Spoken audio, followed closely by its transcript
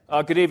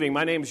Good evening.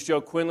 My name is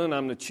Joe Quinlan.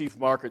 I'm the Chief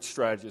Market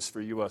Strategist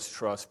for U.S.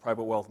 Trust,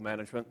 Private Wealth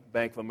Management,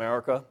 Bank of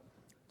America.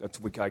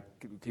 I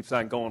keep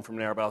on going from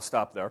there, but I'll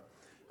stop there.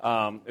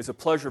 It's a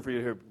pleasure for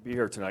you to be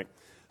here tonight.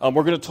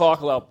 We're going to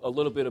talk a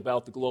little bit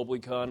about the global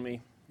economy.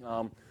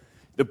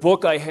 The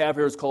book I have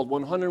here is called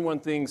 101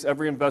 Things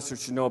Every Investor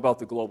Should Know About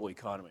the Global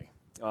Economy.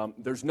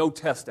 There's no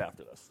test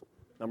after this,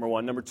 number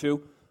one. Number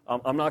two,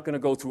 I'm not going to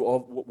go through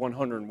all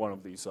 101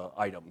 of these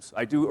items.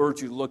 I do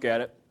urge you to look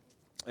at it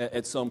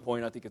at some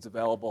point. I think it's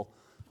available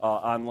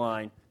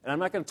online. And I'm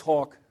not going to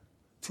talk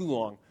too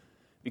long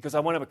because I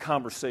want to have a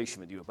conversation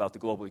with you about the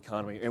global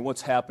economy and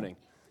what's happening.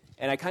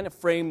 And I kind of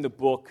frame the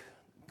book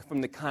from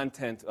the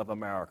content of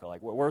America.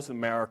 Like, where's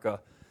America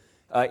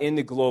in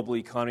the global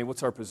economy?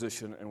 What's our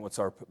position and what's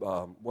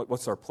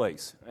our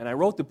place? And I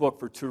wrote the book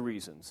for two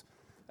reasons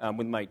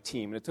with my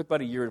team. And it took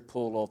about a year to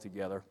pull it all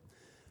together.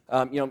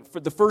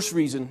 For the first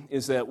reason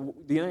is that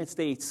the United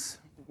States,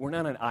 we're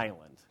not an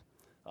island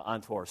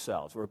onto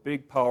ourselves. We're a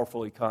big,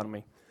 powerful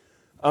economy.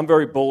 I'm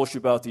very bullish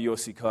about the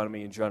U.S.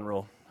 economy in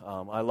general.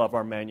 I love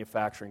our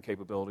manufacturing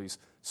capabilities,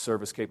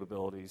 service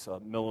capabilities,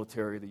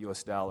 military, the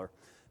U.S. dollar.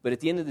 But at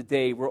the end of the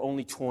day, we're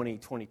only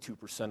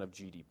 22% of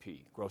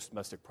GDP, gross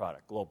domestic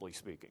product, globally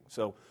speaking.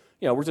 So,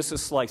 we're just a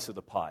slice of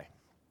the pie.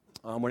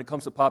 When it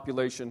comes to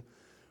population,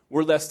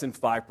 we're less than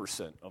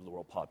 5% of the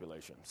world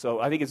population. So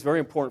I think it's very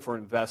important for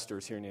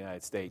investors here in the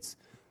United States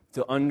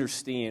to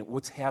understand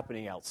what's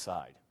happening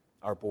outside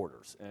our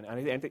borders. And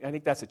I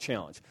think that's a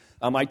challenge.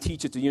 I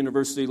teach at the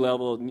university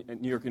level, at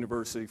New York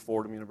University,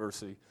 Fordham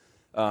University,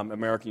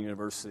 American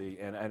University,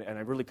 and I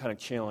really kind of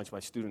challenge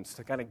my students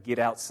to kind of get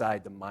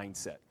outside the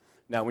mindset.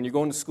 Now, when you're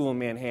going to school in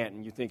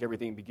Manhattan, you think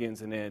everything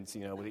begins and ends,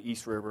 with the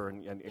East River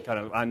and kind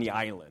of on the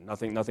island,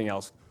 nothing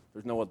else.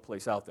 There's no other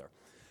place out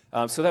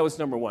there. So that was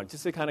number one,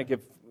 just to kind of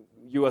give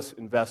U.S.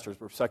 investors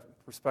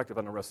perspective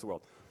on the rest of the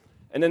world.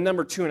 And then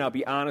number two, and I'll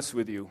be honest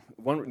with you,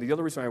 the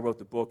other reason I wrote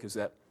the book is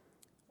that,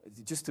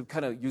 just to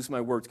kind of use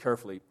my words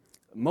carefully,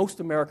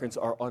 most Americans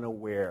are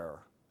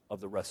unaware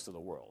of the rest of the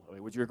world. I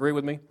mean, would you agree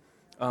with me?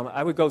 I'm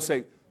going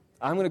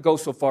to go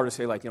so far to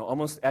say,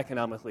 almost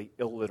economically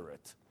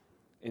illiterate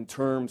in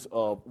terms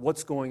of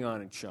what's going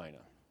on in China,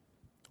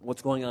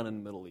 what's going on in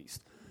the Middle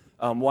East.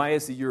 Why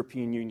is the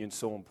European Union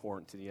so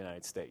important to the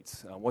United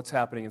States? What's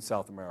happening in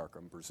South America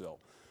and Brazil?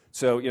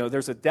 So,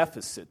 there's a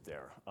deficit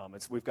there.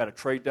 We've got a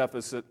trade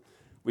deficit.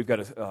 We've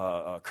got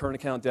a current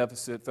account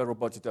deficit, federal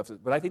budget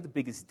deficit. But I think the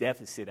biggest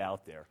deficit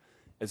out there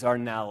is our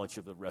knowledge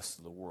of the rest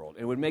of the world.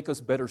 It would make us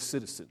better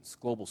citizens,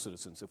 global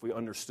citizens, if we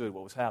understood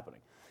what was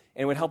happening.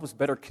 And it would help us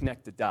better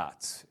connect the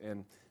dots.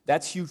 And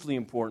that's hugely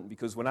important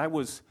because when I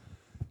was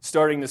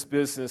starting this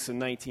business in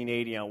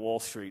 1980 on Wall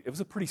Street, it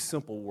was a pretty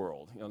simple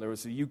world. There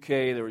was the UK,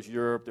 there was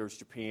Europe, there was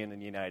Japan, and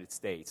the United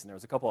States. And there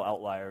was a couple of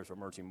outliers or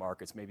emerging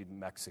markets, maybe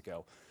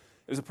Mexico.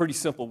 It was a pretty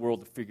simple world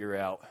to figure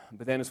out.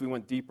 But then as we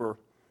went deeper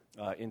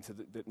into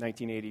the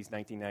 1980s,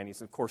 1990s,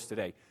 and of course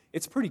today,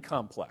 it's pretty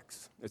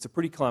complex. It's a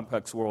pretty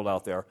complex world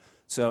out there.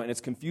 And it's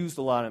confused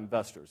a lot of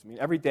investors. I mean,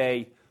 every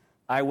day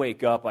I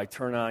wake up, I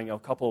turn on a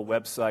couple of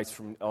websites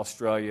from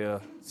Australia,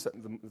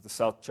 the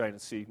South China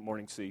Sea,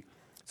 Morning Sea,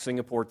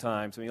 Singapore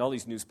Times, all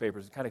these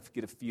newspapers, kind of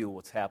get a feel of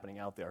what's happening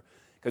out there.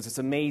 Because it's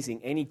amazing,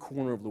 any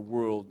corner of the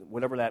world,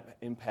 whatever that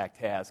impact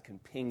has, can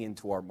ping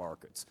into our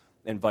markets,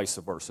 and vice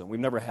versa. And we've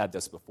never had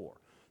this before.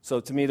 So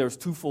to me, there's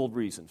twofold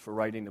reasons for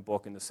writing the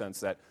book in the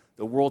sense that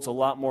the world's a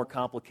lot more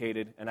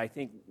complicated, and I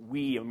think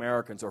we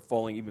Americans are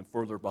falling even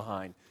further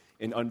behind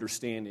in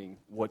understanding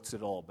what's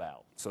it all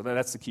about. So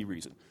that's the key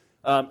reason.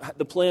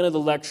 The plan of the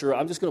lecture,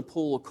 I'm just going to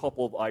pull a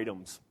couple of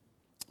items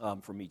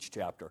from each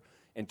chapter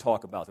and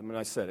talk about them. And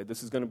I said,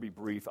 this is going to be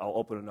brief. I'll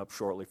open it up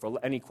shortly for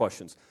any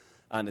questions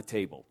on the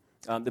table.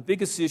 The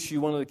biggest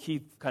issue, one of the key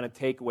kind of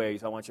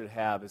takeaways I want you to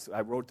have is, I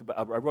wrote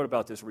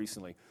about this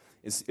recently,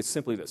 is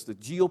simply this. The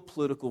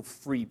geopolitical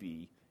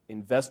freebie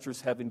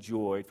investors have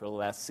enjoyed for the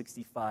last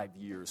 65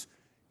 years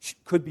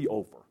could be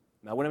over.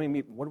 Now, what do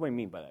I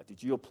mean by that, the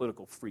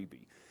geopolitical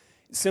freebie?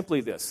 It's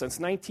simply this. Since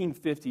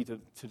 1950 to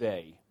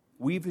today,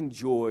 we've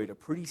enjoyed a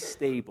pretty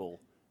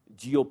stable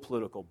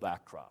geopolitical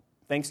backdrop,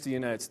 thanks to the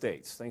United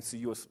States, thanks to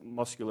U.S.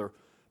 muscular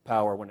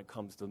power when it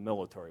comes to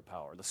military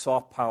power, the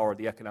soft power,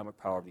 the economic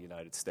power of the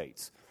United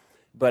States.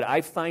 But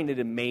I find it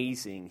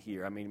amazing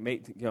here.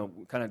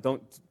 Kind of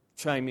don't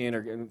chime in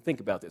or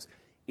think about this.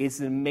 It's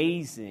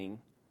amazing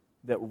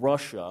that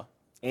Russia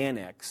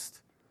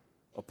annexed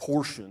a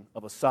portion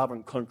of a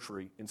sovereign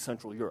country in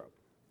Central Europe.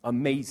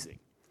 Amazing.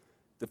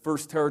 The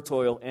first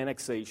territorial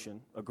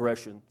annexation,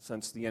 aggression,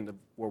 since the end of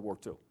World War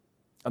II.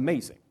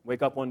 Amazing.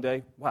 Wake up one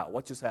day, wow,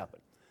 what just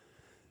happened?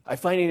 I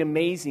find it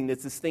amazing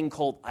that this thing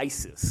called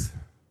ISIS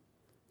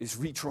is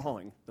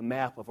redrawing the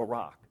map of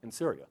Iraq and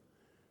Syria.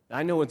 Now,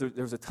 I know there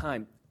was a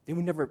time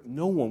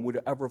no one would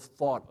have ever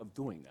thought of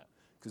doing that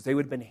because they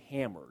would have been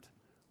hammered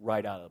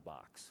right out of the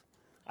box.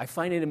 I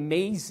find it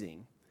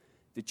amazing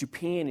that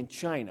Japan and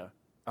China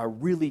are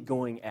really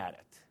going at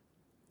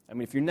it.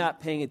 If you're not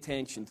paying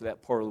attention to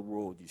that part of the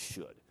world, you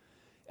should.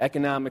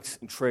 Economics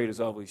and trade has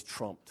always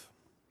trumped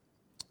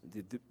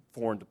the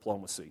foreign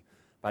diplomacy.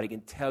 but I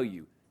can tell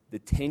you the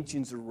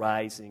tensions are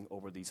rising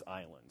over these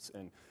islands.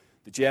 And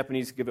the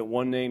Japanese give it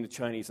one name, the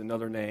Chinese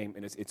another name,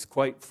 and it's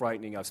quite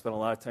frightening. I've spent a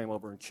lot of time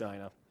over in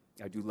China.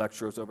 I do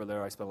lectures over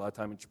there. I spend a lot of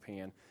time in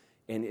Japan.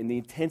 And the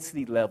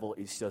intensity level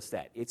is just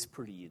that. It's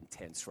pretty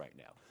intense right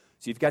now.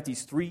 So you've got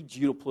these three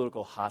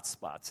geopolitical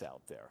hotspots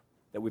out there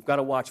that we've got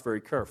to watch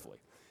very carefully.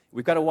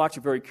 We've got to watch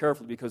it very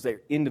carefully because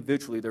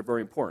individually they're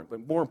very important.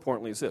 But more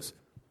importantly is this.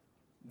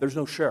 There's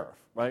no sheriff,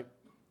 right?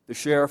 The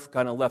sheriff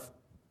kind of left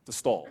the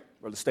stall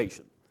or the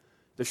station.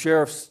 The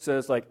sheriff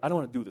says, like, I don't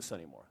want to do this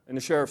anymore. And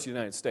the sheriff's the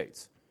United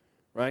States,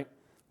 right?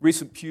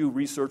 Recent Pew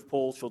Research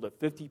poll showed that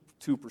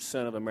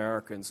 52% of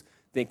Americans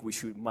think we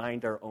should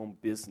mind our own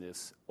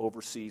business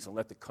overseas and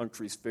let the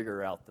countries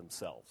figure it out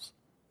themselves.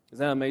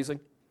 Isn't that amazing?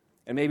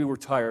 And maybe we're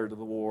tired of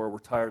the war, we're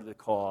tired of the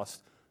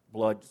cost,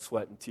 blood,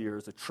 sweat, and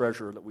tears, the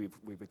treasure that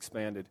we've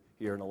expanded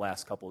here in the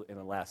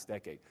last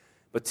decade.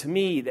 But to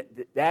me,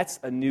 that's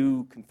a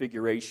new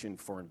configuration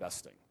for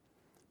investing.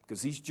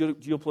 Because these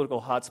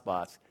geopolitical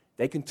hotspots,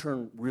 they can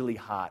turn really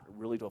hot,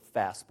 really to a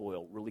fast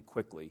boil, really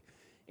quickly,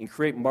 and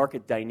create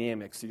market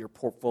dynamics that your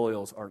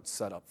portfolios aren't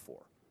set up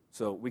for.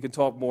 So we can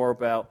talk more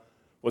about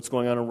what's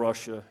going on in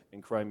Russia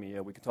and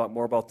Crimea. We can talk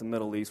more about the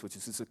Middle East, which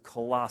is just a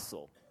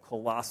colossal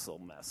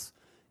mess.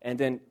 And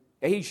then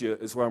Asia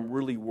is where I'm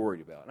really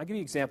worried about. And I'll give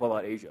you an example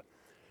about Asia.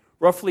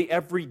 Roughly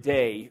every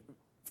day,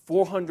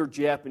 400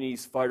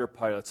 Japanese fighter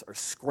pilots are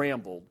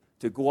scrambled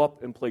to go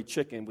up and play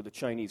chicken with the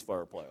Chinese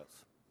fighter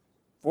pilots.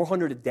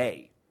 400 a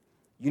day.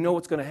 You know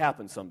what's going to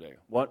happen someday.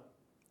 What?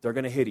 They're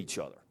going to hit each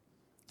other.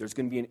 There's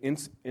going to be an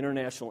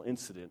international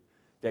incident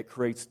that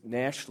creates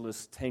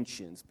nationalist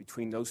tensions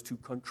between those two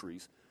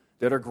countries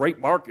that are great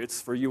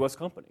markets for U.S.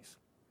 companies.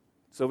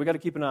 So we've got to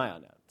keep an eye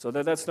on that. So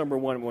that's number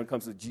one when it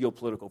comes to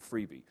geopolitical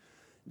freebie.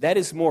 That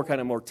is more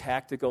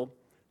tactical.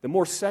 The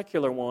more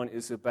secular one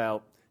is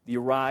about the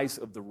rise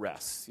of the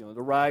rest,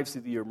 the rise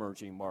of the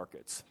emerging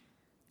markets.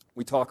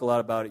 We talk a lot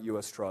about it at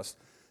U.S. Trust.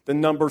 The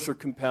numbers are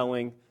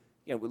compelling.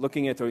 We're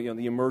looking at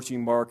the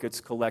emerging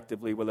markets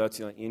collectively, whether that's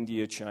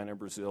India, China,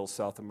 Brazil,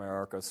 South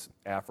America,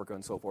 Africa,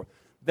 and so forth.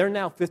 They're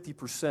now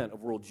 50%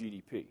 of world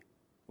GDP,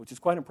 which is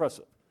quite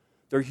impressive.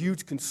 They're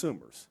huge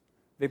consumers.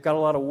 They've got a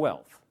lot of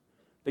wealth.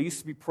 They used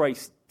to be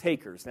price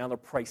takers. Now they're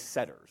price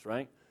setters,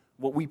 right?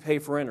 What we pay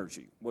for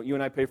energy, what you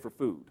and I pay for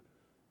food,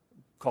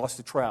 cost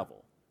of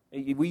travel.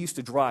 We used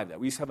to drive that.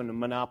 We used to have a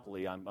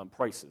monopoly on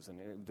prices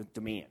and the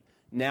demand.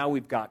 Now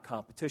we've got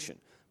competition.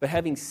 But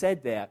having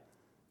said that,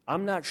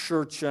 I'm not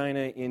sure China,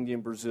 India,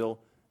 and Brazil,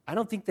 I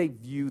don't think they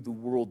view the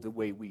world the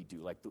way we do,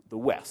 like the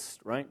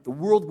West, right? The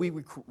world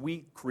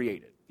we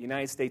created, the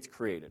United States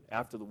created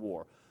after the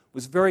war,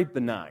 was very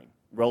benign,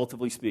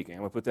 relatively speaking. I'm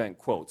going to put that in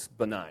quotes,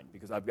 benign,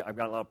 because I've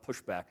got a lot of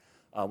pushback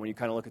when you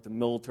kind of look at the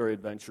military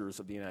adventures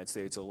of the United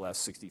States over the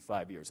last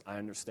 65 years. I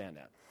understand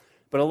that.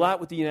 But a lot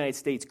what the United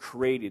States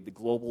created, the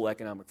global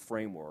economic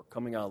framework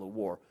coming out of the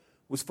war,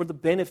 was for the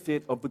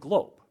benefit of the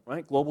globe,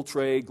 right? Global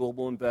trade,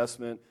 global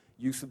investment,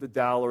 use of the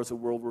dollar as a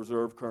world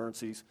reserve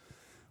currencies.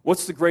 What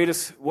has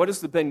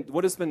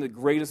been the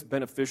greatest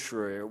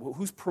beneficiary?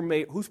 Who's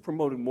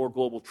promoted more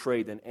global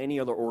trade than any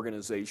other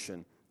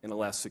organization in the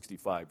last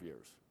 65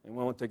 years?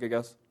 Anyone want to take a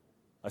guess?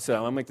 I said,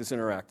 I'm going to make this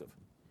interactive.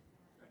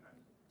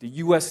 The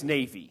U.S.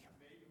 Navy.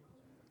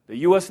 The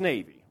U.S.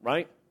 Navy,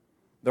 right?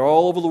 They're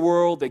all over the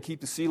world. They keep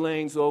the sea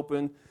lanes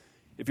open.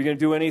 If you're going to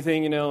do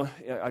anything,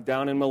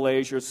 down in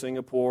Malaysia,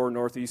 Singapore,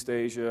 Northeast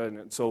Asia,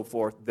 and so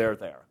forth, they're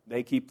there.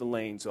 They keep the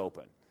lanes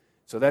open.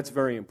 So that's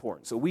very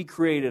important. So we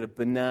created a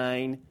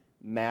benign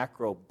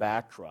macro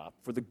backdrop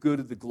for the good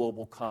of the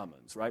global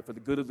commons, right? For the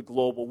good of the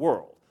global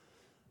world.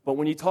 But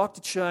when you talk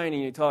to China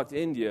and you talk to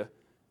India,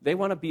 they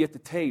want to be at the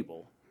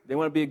table. They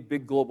want to be a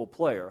big global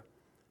player.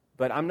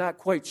 But I'm not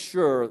quite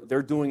sure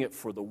they're doing it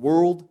for the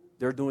world.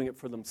 They're doing it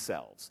for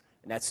themselves.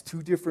 And that's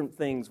two different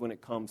things when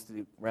it comes to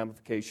the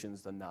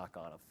ramifications, the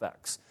knock-on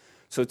effects.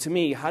 So to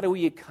me, how do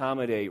we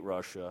accommodate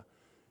Russia,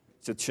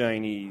 the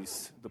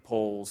Chinese, the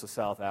Poles, the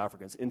South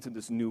Africans into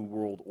this new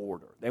world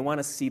order? They want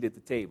a seat at the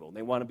table.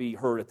 They want to be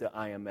heard at the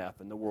IMF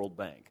and the World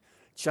Bank.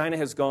 China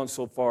has gone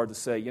so far to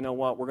say, you know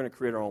what, we're going to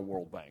create our own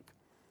World Bank.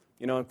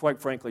 And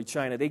quite frankly,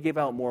 China, they give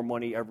out more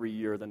money every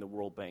year than the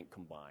World Bank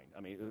combined.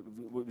 I mean,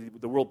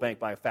 the World Bank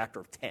by a factor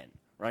of 10,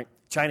 right?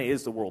 China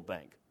is the World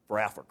Bank for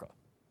Africa.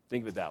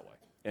 Think of it that way,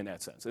 in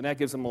that sense. And that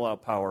gives them a lot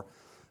of power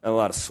and a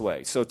lot of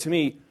sway. So to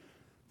me,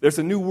 there's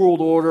a new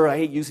world order. I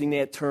hate using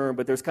that term,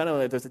 but there's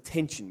a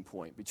tension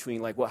point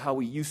between how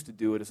we used to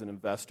do it as an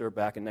investor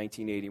back in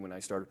 1980 when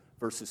I started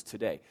versus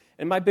today.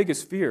 And my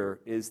biggest fear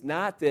is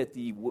not that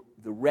the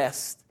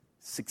rest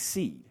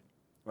succeed,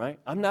 right?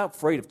 I'm not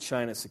afraid of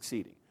China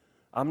succeeding.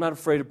 I'm not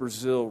afraid of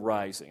Brazil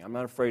rising. I'm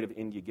not afraid of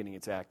India getting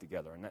its act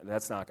together, and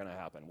that's not going to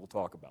happen. We'll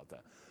talk about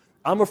that.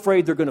 I'm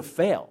afraid they're going to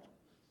fail,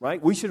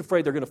 right? We should be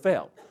afraid they're going to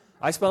fail.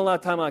 I spent a lot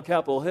of time on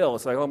Capitol Hill.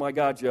 It's like, oh, my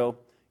God, Joe,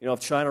 if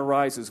China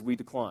rises, we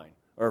decline.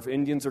 Or if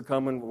Indians are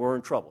coming, we're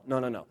in trouble.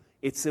 No.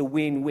 It's a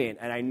win-win.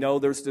 And I know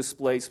there's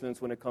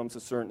displacements when it comes to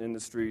certain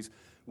industries,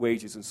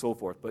 wages, and so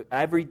forth. But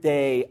every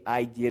day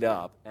I get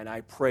up and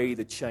I pray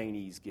the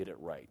Chinese get it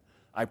right.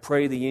 I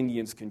pray the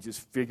Indians can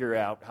just figure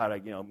out how to,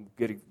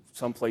 get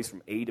someplace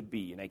from A to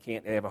B, and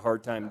they have a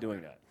hard time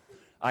doing that.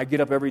 I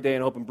get up every day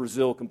and hoping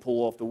Brazil can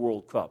pull off the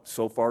World Cup.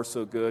 So far,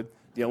 so good.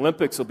 The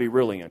Olympics will be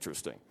really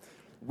interesting.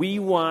 We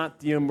want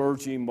the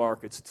emerging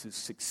markets to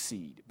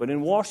succeed. But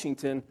in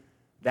Washington,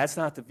 that's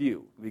not the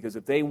view, because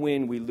if they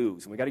win, we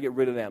lose. And we got to get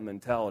rid of that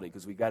mentality,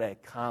 because we got to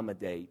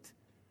accommodate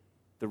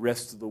the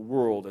rest of the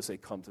world as they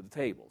come to the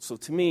table. So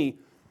to me,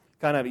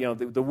 kind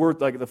of, the word,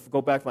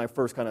 go back to my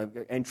first kind of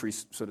entry,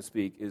 so to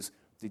speak, is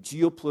the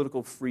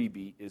geopolitical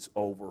freebie is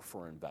over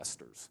for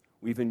investors.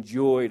 We've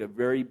enjoyed a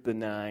very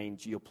benign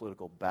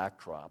geopolitical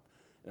backdrop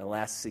in the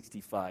last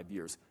 65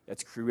 years.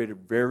 That's created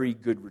very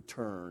good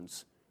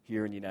returns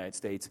here in the United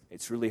States.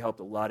 It's really helped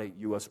a lot of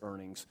U.S.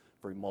 earnings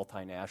for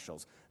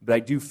multinationals. But I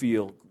do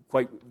feel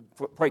quite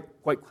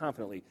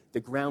confidently the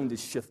ground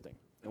is shifting,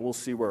 and we'll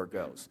see where it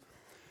goes.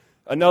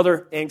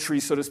 Another entry,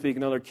 so to speak,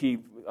 another key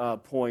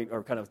point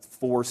or kind of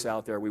force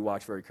out there we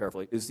watch very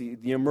carefully is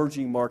the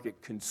emerging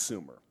market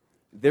consumer.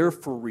 They're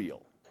for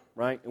real,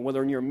 right? And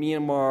whether you're in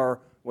Myanmar,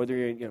 whether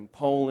you're in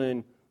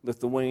Poland,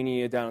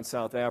 Lithuania, down in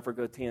South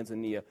Africa,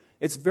 Tanzania,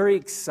 it's very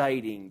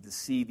exciting to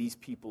see these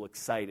people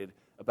excited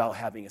about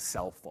having a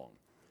cell phone.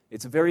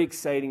 It's very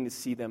exciting to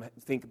see them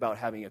think about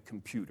having a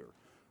computer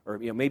or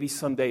maybe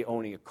someday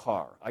owning a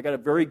car. I got a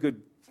very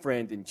good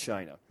friend in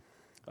China.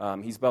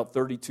 He's about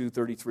 32,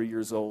 33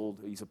 years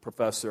old. He's a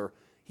professor.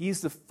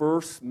 He's the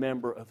first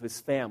member of his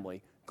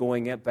family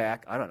going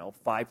back,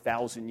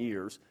 5,000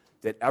 years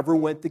that ever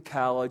went to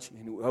college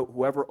and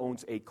whoever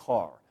owns a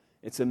car.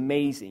 It's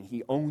amazing.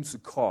 He owns a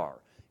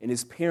car, and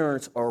his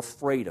parents are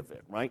afraid of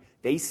it, right?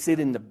 They sit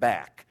in the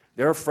back.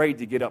 They're afraid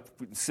to get up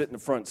and sit in the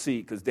front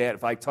seat because, Dad,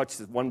 if I touch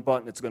this one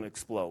button, it's going to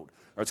explode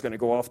or it's going to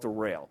go off the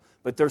rail.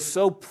 But they're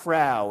so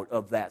proud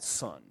of that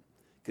son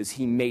because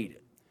he made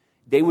it.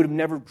 They would have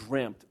never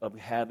dreamt of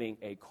having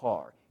a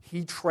car.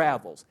 He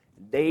travels.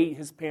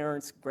 His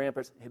parents,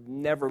 grandparents, have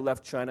never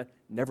left China,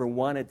 never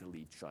wanted to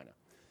leave China.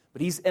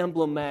 But he's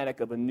emblematic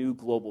of a new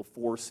global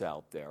force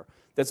out there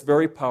that's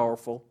very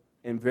powerful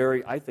and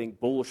very, I think,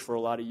 bullish for a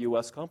lot of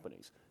U.S.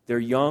 companies. They're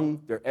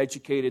young, they're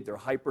educated, they're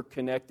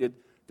hyper-connected,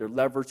 they're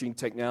leveraging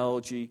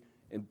technology,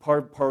 and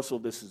part and parcel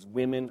of this is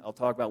women. I'll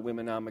talk about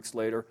womenomics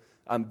later.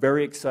 I'm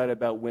very excited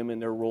about women,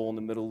 their role in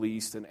the Middle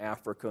East and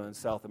Africa and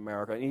South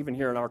America, and even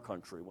here in our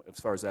country, as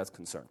far as that's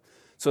concerned.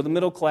 So the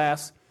middle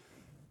class,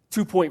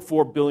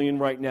 $2.4 billion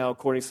right now,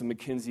 according to some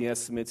McKinsey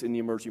estimates in the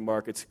emerging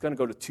markets. Going to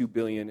go to $2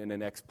 billion in the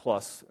next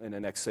in the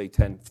next, say,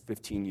 10,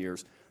 15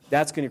 years.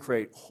 That's going to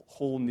create a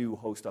whole new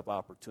host of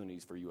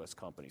opportunities for U.S.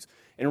 companies.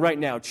 And right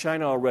now,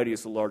 China already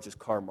is the largest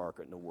car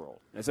market in the world.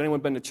 Has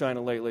anyone been to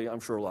China lately? I'm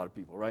sure a lot of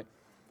people, right?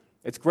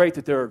 It's great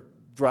that they're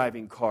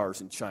driving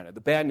cars in China. The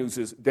bad news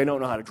is they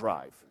don't know how to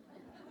drive,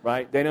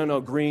 right? They don't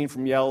know green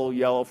from yellow,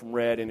 yellow from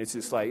red, and it's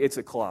just it's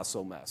a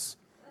colossal mess.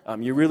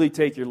 You really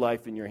take your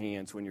life in your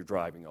hands when you're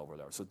driving over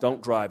there. So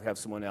don't drive, have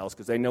someone else,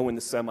 because they know when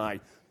the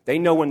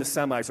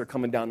semis are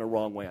coming down the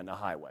wrong way on the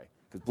highway.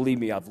 Because believe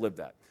me, I've lived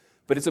that.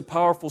 But it's a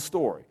powerful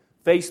story.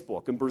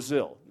 Facebook in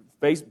Brazil.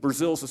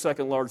 Brazil is the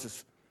second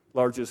largest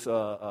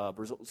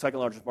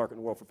market in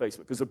the world for Facebook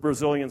because the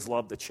Brazilians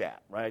love to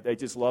chat, right? They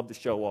just love to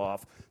show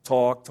off,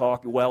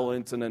 talk well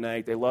into the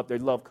night. They love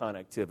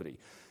connectivity.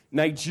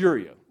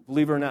 Nigeria,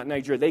 believe it or not,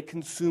 they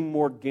consume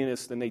more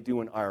Guinness than they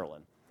do in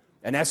Ireland.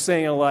 And that's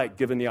saying a lot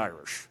given the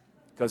Irish,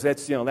 because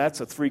that's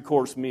a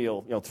 3-course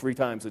meal, 3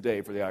 times a day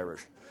for the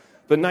Irish.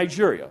 But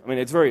Nigeria,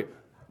 it's very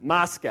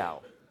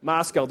Moscow,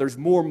 there's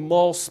more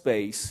mall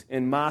space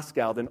in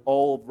Moscow than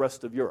all of the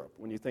rest of Europe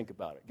when you think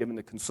about it, given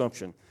the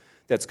consumption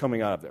that's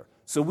coming out of there.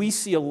 So we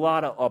see a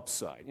lot of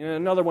upside.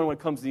 Another one when it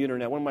comes to the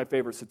internet, one of my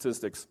favorite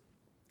statistics,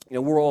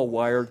 we're all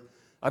wired.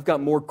 I've got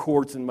more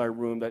cords in my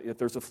room that if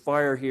there's a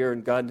fire here,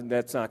 and God,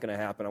 that's not going to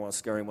happen, I want to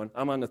scare anyone.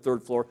 I'm on the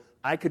 3rd floor.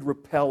 I could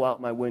rappel out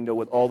my window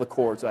with all the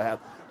cords I have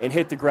and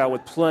hit the ground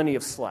with plenty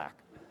of slack.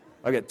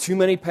 I got too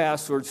many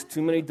passwords,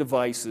 too many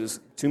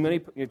devices,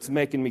 it's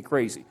making me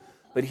crazy.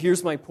 But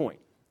here's my point.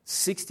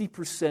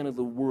 60% of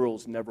the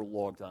world's never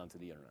logged on to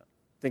the internet.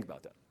 Think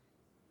about that.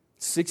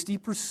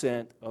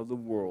 60% of the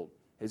world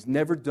has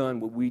never done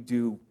what we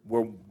do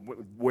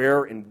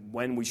where and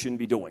when we shouldn't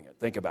be doing it.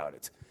 Think about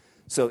it.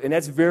 And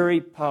that's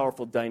very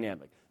powerful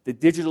dynamic. The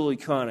digital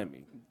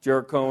economy.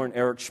 Jared Cohen,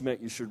 Eric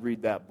Schmidt, you should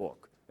read that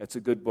book. That's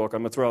a good book.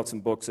 I'm going to throw out some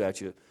books at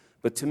you.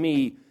 But to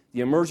me,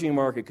 the emerging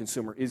market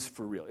consumer is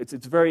for real. It's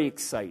very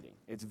exciting.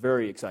 It's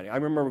very exciting. I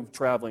remember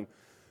traveling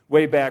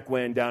way back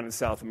when down in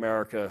South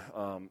America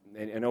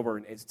and over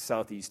in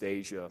Southeast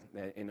Asia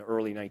in the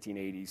early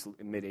 1980s,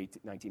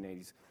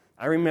 mid-1980s.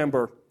 I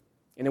remember,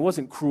 and it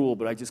wasn't cruel,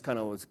 but I just kind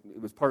of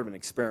it was part of an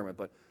experiment,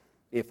 but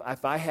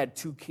if I had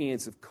 2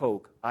 cans of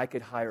Coke, I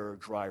could hire a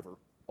driver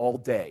all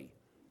day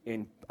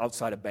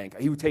outside of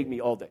Bangkok. He would take me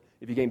all day.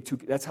 If you gave him 2,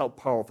 that's how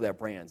powerful that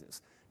brand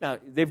is. Now,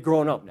 they've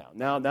grown up now.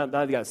 Now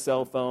they got a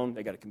cell phone,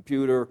 they got a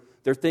computer.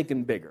 They're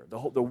thinking bigger.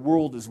 The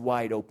world is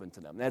wide open to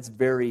them. That's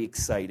very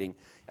exciting,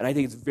 and I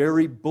think it's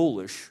very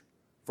bullish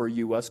for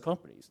U.S.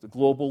 companies, the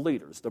global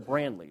leaders, the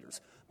brand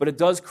leaders. But it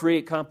does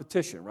create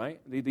competition, right?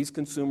 These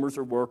consumers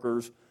are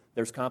workers.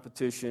 There's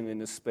competition in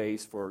this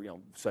space for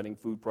setting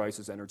food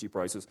prices, energy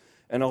prices,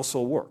 and also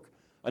work.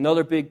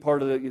 Another big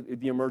part of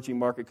the emerging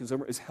market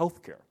consumer is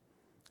healthcare.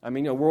 I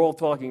mean, we're all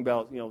talking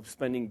about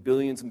spending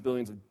billions and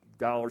billions of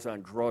dollars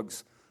on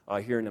drugs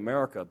here in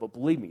America, but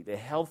believe me, the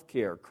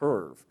healthcare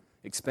curve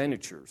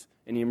expenditures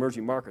in the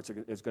emerging markets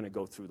is going to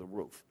go through the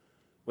roof.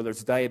 Whether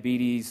it's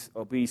diabetes,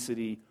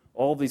 obesity,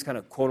 all these kind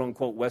of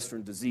quote-unquote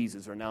Western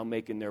diseases are now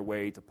making their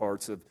way to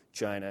parts of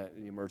China,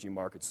 the emerging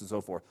markets, and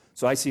so forth.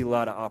 So I see a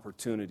lot of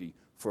opportunity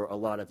for a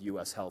lot of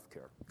U.S.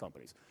 healthcare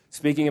companies.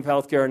 Speaking of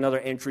healthcare, another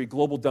entry,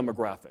 global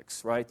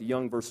demographics, right? The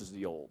young versus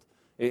the old.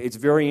 It's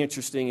very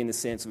interesting in the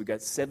sense that we've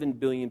got 7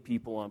 billion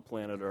people on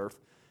planet Earth.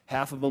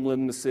 Half of them live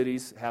in the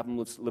cities, half of them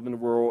live in the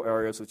rural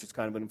areas, which is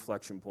kind of an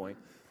inflection point.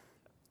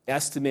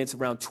 Estimates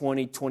around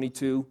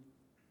 2022,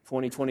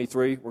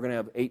 2023, we're going to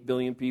have 8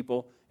 billion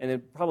people. And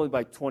then probably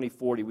by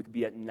 2040, we could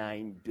be at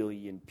 9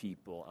 billion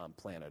people on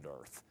planet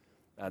Earth.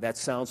 That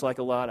sounds like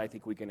a lot. I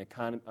think we can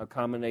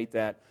accommodate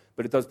that.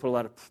 But it does put a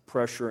lot of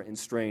pressure and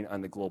strain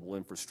on the global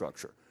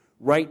infrastructure.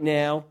 Right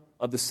now,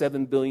 of the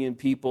 7 billion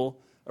people,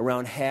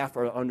 around half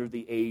are under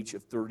the age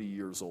of 30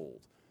 years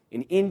old.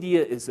 And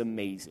India is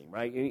amazing,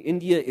 right?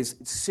 India is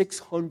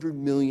 600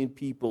 million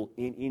people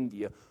in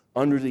India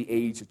under the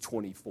age of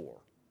 24.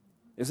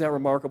 Isn't that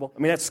remarkable? I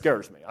mean, that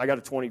scares me. I got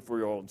a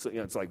 24-year-old, so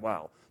it's like,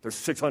 wow, there's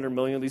 600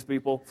 million of these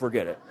people?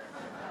 Forget it.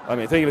 I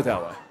mean, think of it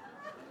that way.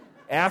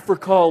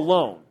 Africa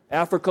alone,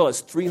 Africa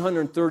is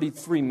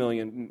 333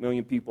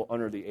 million people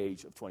under the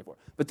age of 24.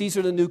 But these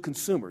are the new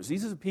consumers.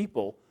 These are the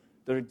people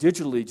that are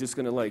digitally just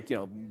going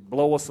to,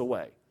 blow us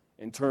away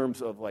in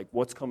terms of,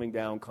 what's coming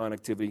down,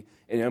 connectivity,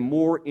 and a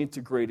more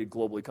integrated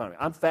global economy.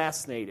 I'm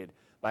fascinated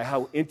by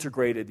how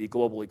integrated the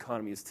global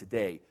economy is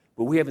today,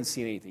 but we haven't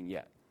seen anything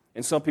yet.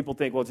 And some people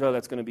think, well, Joe,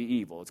 that's going to be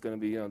evil. It's going to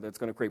be, that's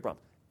going to create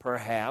problems.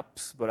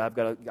 Perhaps, but I've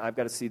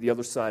got to see the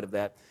other side of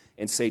that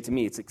and say, to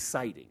me, it's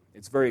exciting.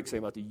 It's very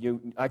exciting about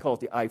I call it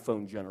the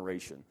iPhone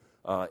generation,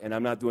 and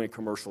I'm not doing a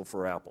commercial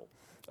for Apple.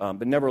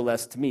 But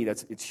nevertheless, to me,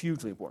 it's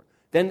hugely important.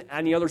 Then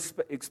on the other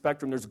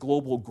spectrum, there's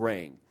global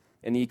graying.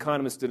 And The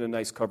Economist did a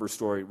nice cover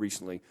story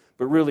recently.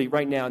 But really,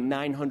 right now,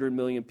 900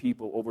 million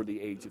people over the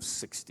age of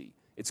 60.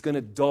 It's going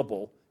to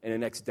double in the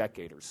next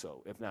decade or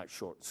so, if not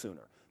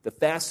sooner. The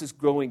fastest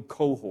growing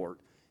cohort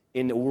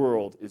in the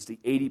world is the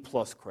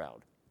 80-plus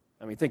crowd.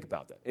 I mean, think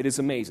about that. It is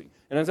amazing.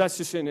 And it's not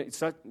just in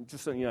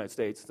the United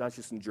States. It's not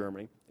just in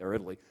Germany or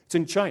Italy. It's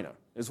in China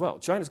as well.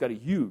 China's got a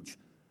huge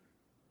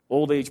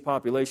old-age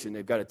population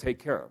they've got to take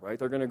care of, right?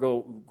 They're going to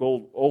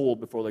go old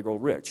before they go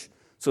rich.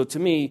 So to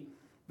me,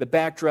 the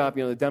backdrop,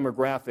 the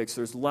demographics,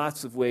 there's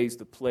lots of ways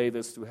to play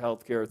this through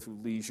healthcare, through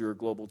leisure,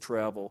 global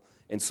travel,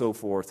 and so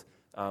forth.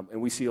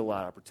 And we see a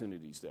lot of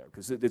opportunities there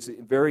because it's a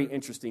very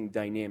interesting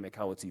dynamic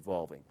how it's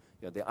evolving.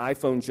 The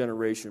iPhone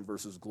generation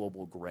versus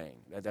global graying.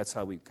 That's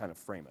how we kind of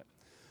frame it.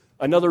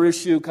 Another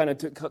issue, kind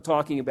of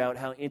talking about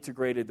how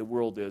integrated the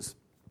world is.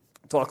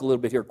 Talk a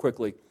little bit here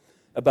quickly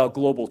about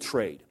global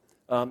trade.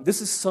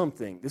 This is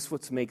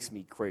what makes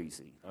me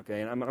crazy.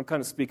 Okay, and I'm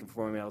kind of speaking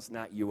for me now. It's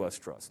not U.S.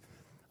 Trust.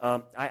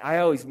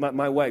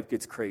 My wife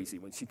gets crazy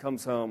when she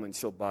comes home and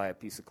she'll buy a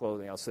piece of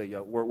clothing. I'll say,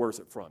 where's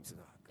it from? She says,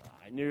 oh, God,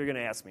 I knew you were going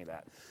to ask me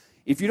that.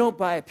 If you don't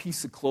buy a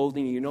piece of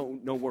clothing and you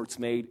don't know where it's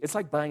made, it's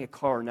like buying a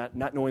car not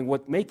knowing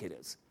what make it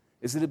is.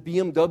 Is it a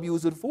BMW?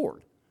 Is it a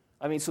Ford?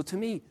 I mean, so to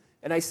me,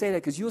 and I say that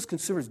because U.S.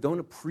 consumers don't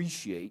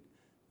appreciate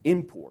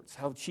imports,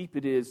 how cheap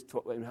it is,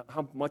 and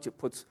how much it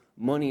puts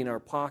money in our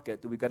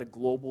pocket, that we've got a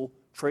global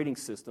trading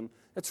system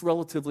that's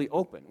relatively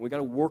open. We've got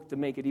to work to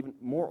make it even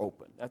more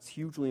open. That's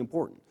hugely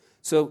important.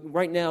 So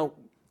right now,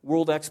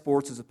 world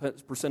exports as a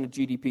percent of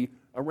GDP,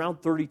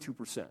 around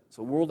 32%.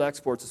 So world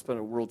exports as a percent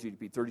of world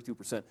GDP,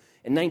 32%.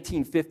 In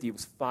 1950, it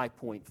was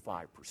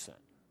 5.5%,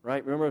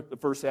 right? Remember the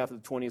first half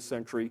of the 20th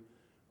century,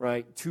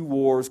 right? 2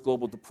 wars,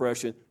 global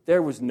depression.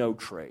 There was no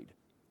trade.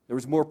 There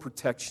was more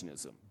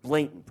protectionism,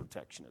 blatant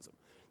protectionism.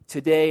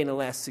 Today, in the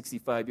last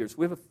 65 years,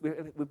 we've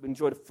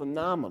enjoyed a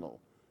phenomenal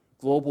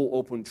global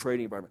open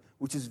trading environment,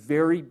 which is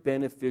very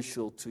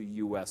beneficial to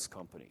U.S.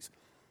 companies.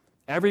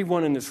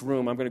 Everyone in this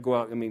room, I'm going to go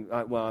out, I'm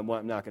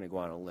not going to go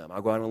out on a limb.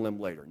 I'll go out on a limb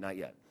later, not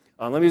yet.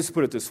 Let me just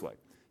put it this way.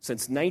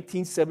 Since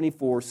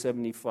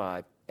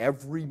 1974-75,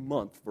 every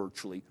month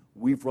virtually,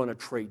 we've run a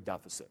trade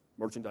deficit,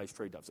 merchandise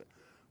trade deficit.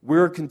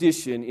 We're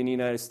conditioned in the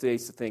United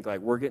States to think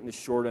we're getting the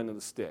short end of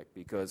the stick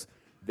because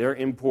they're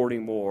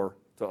importing more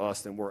to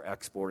us than we're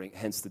exporting,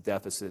 hence the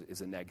deficit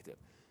is a negative.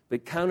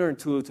 But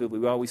counterintuitively,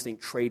 we always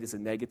think trade is a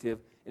negative,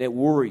 and it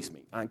worries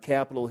me. On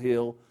Capitol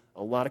Hill,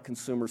 a lot of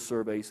consumer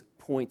surveys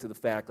point to the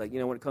fact,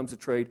 when it comes to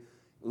trade,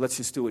 let's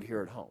just do it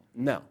here at home.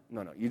 No.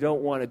 You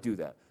don't want to do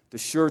that. The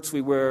shirts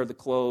we wear, the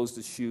clothes,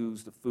 the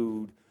shoes, the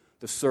food,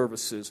 the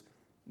services,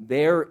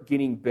 they're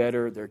getting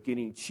better, they're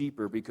getting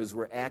cheaper because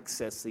we're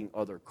accessing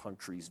other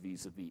countries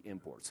vis-a-vis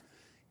imports.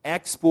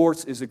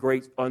 Exports is a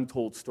great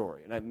untold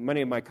story, and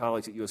many of my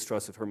colleagues at U.S.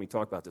 Trust have heard me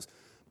talk about this,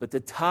 but the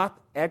top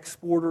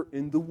exporter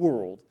in the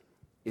world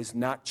is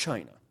not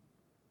China,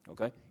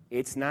 okay?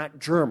 It's not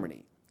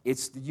Germany.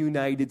 It's the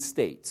United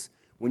States.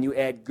 When you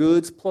add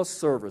goods plus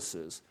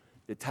services,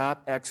 the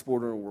top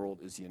exporter in the world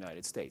is the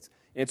United States.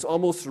 And it's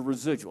almost a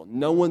residual.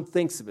 No one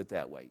thinks of it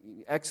that way.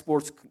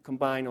 Exports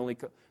combine only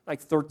like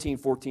 13,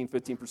 14,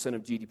 15%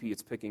 of GDP.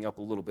 It's picking up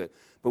a little bit.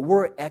 But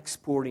we're an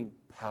exporting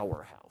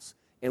powerhouse.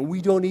 And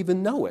we don't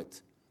even know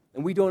it.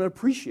 And we don't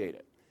appreciate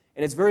it.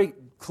 And it's very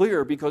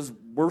clear because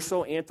we're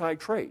so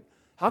anti-trade.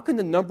 How can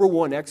the number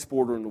one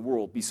exporter in the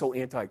world be so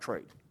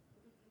anti-trade?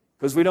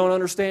 Because we don't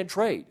understand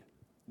trade.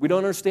 We don't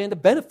understand the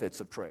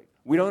benefits of trade.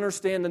 We don't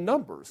understand the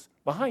numbers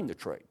behind the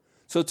trade.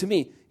 So to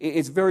me,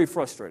 it's very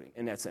frustrating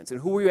in that sense. And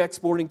who are you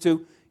exporting to?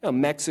 You know,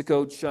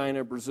 Mexico,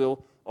 China,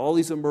 Brazil, all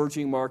these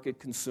emerging market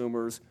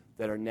consumers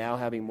that are now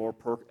having more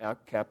per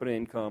capita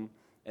income,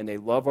 and they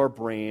love our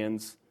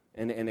brands,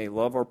 and they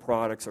love our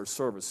products, our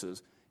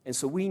services. And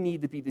so we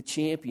need to be the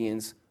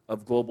champions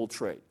of global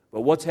trade.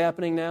 But what's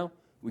happening now?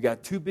 We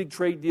got two big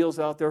trade deals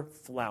out there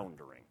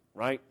floundering,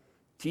 right?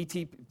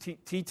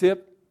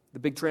 TTIP, the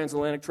big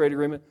transatlantic trade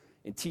agreement,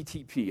 and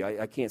TTP.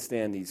 I can't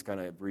stand these kind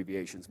of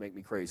abbreviations, make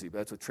me crazy, but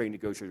that's what trade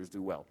negotiators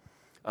do well.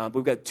 But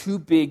we've got two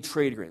big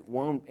trade agreements,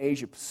 one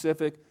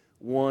Asia-Pacific,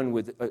 one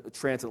with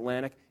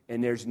transatlantic,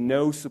 and there's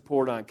no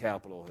support on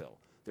Capitol Hill.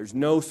 There's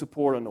no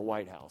support on the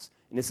White House.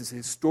 And this is a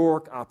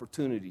historic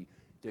opportunity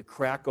to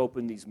crack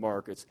open these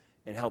markets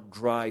and help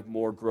drive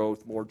more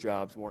growth, more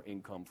jobs, more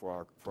income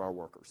for our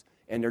workers.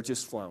 And they're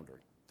just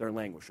floundering. They're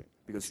languishing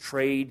because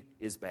trade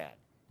is bad,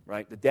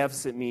 right? The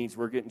deficit means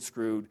we're getting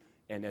screwed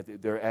and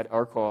that they're at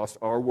our cost,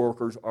 our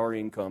workers, our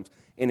incomes,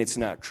 and it's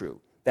not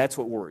true. That's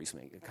what worries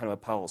me, kind of a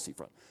policy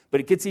front. But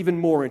it gets even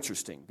more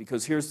interesting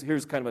because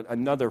here's kind of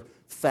another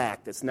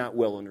fact that's not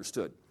well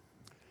understood.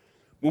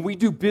 When we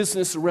do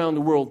business around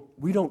the world,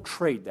 we don't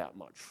trade that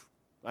much.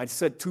 I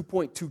said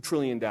 $2.2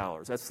 trillion.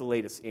 That's the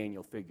latest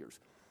annual figures.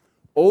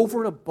 Over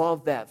and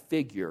above that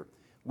figure,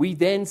 we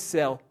then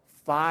sell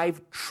 $5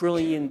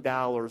 trillion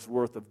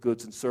worth of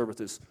goods and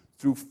services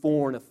through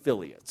foreign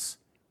affiliates,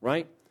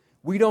 right?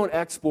 We don't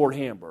export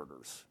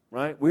hamburgers,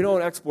 right? We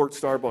don't export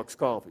Starbucks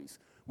coffees.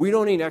 We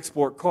don't even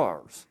export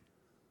cars.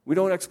 We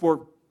don't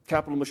export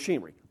capital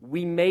machinery.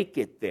 We make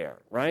it there,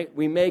 right?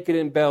 We make it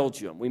in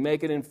Belgium. We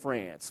make it in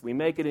France. We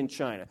make it in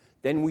China.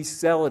 Then we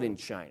sell it in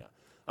China.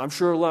 I'm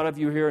sure a lot of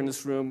you here in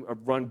this room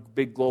run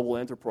big global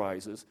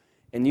enterprises,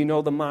 and you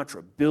know the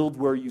mantra, build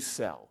where you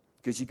sell,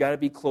 because you got to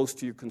be close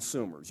to your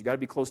consumers. You got to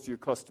be close to your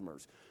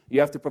customers. You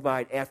have to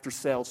provide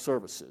after-sales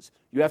services.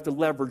 You have to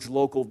leverage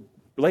local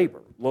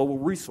labor, local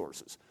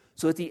resources.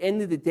 So at the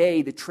end of the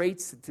day, the trade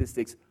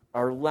statistics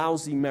are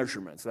lousy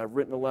measurements. I've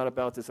written a lot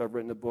about this. I've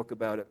written a book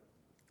about it.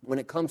 When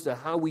it comes to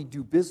how we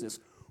do business,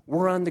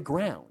 we're on the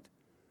ground.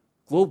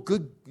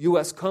 Good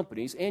U.S.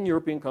 companies and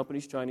European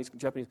companies, Chinese,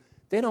 Japanese,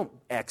 they don't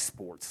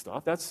export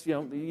stuff. That's,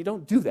 you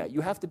don't do that.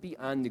 You have to be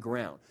on the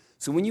ground.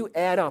 So when you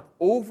add up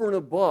over and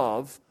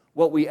above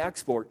what we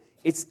export,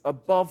 it's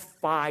above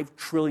 $5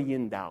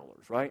 trillion,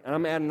 right? And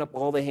I'm adding up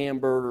all the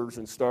hamburgers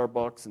and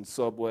Starbucks and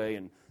Subway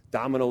and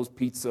Domino's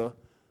Pizza,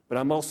 but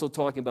I'm also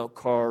talking about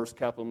cars,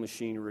 capital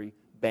machinery,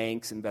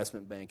 banks,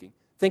 investment banking.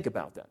 Think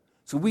about that.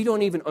 So we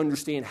don't even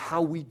understand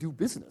how we do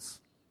business,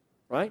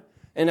 right?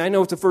 And I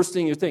know it's the first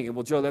thing you're thinking,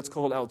 well, Joe, that's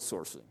called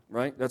outsourcing,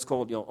 right? That's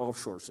called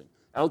offshoring.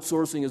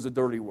 Outsourcing is a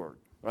dirty word,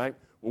 right?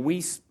 When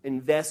we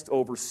invest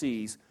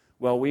overseas,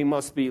 well, we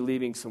must be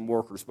leaving some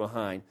workers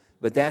behind,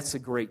 but that's a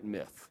great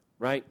myth,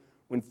 right?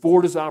 When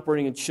Ford is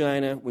operating in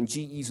China, when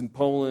GE's in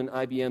Poland,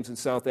 IBM's in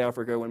South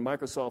Africa, when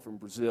Microsoft in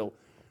Brazil,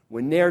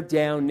 when they're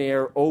down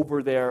there,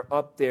 over there,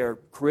 up there,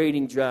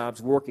 creating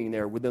jobs, working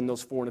there within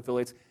those foreign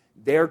affiliates,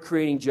 they're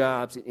creating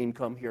jobs and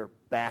income here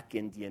back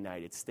in the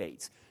United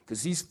States.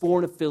 Because these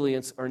foreign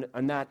affiliates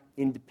are not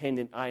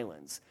independent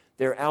islands.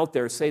 They're out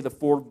there, say the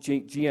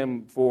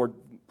GM Ford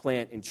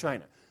plant in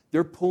China.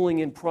 They're pulling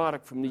in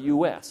product from the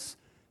U.S.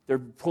 They're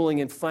pulling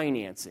in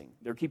financing.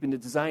 They're keeping the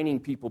designing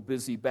people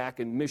busy back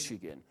in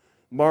Michigan.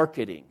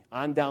 Marketing,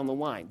 on down the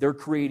line. They're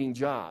creating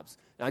jobs.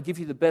 And I'll give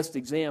you the best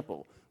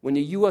example. When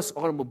the U.S.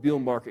 automobile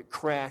market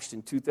crashed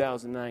in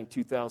 2009,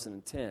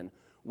 2010,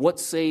 what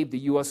saved the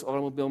U.S.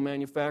 automobile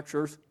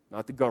manufacturers?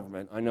 Not the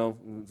government. I know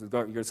you're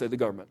going to say the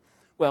government.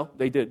 Well,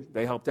 they did.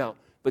 They helped out.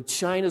 But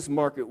China's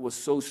market was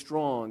so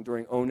strong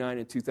during 2009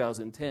 and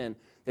 2010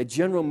 that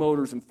General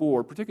Motors and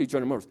Ford, particularly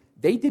General Motors,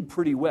 they did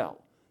pretty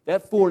well.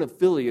 That foreign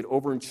affiliate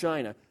over in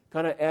China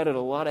kind of added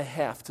a lot of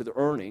heft to the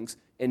earnings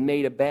and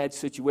made a bad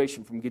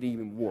situation from getting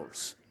even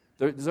worse.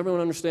 Does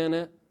everyone understand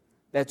that?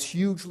 That's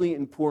hugely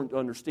important to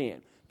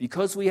understand.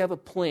 Because we have a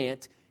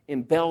plant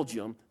in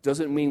Belgium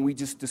doesn't mean we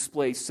just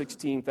displaced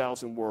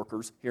 16,000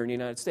 workers here in the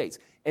United States.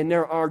 And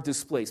there are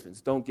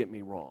displacements, don't get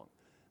me wrong.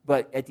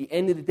 But at the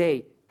end of the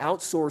day,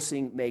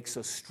 outsourcing makes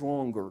us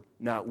stronger,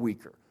 not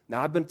weaker.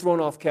 Now, I've been thrown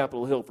off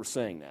Capitol Hill for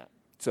saying that.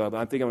 So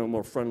I think I'm in a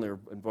more friendlier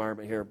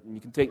environment here, and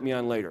you can take me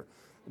on later.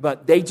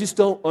 But they just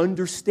don't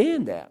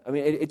understand that. I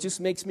mean, it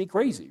just makes me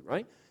crazy,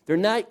 right? They're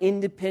not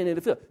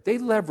independent. They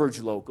leverage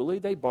locally.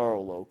 They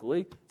borrow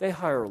locally. They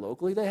hire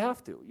locally. They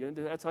have to.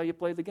 That's how you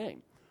play the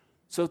game.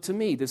 So to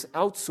me, this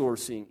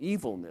outsourcing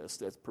evilness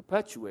that's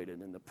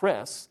perpetuated in the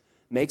press,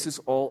 makes us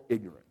all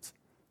ignorant.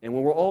 And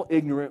when we're all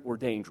ignorant, we're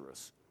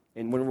dangerous.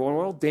 And when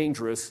we're all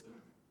dangerous,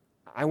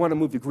 I want to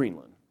move to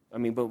Greenland.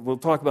 But we'll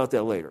talk about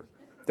that later,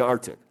 the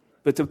Arctic.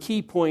 But the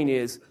key point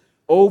is,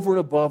 over and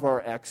above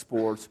our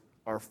exports,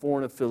 our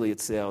foreign affiliate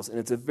sales, and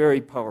it's a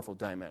very powerful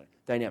dynamic.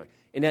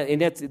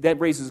 And that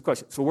raises the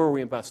question, so where are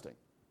we investing?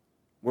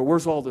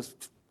 Where's all this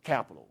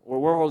capital? Or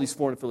where are all these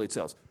foreign affiliate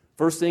sales?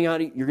 First thing out,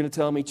 you're going to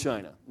tell me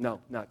China. No,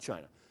 not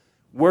China.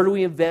 Where do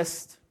we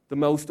invest the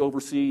most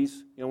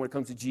overseas? When it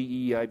comes to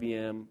GE,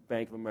 IBM,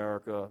 Bank of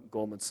America,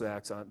 Goldman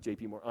Sachs,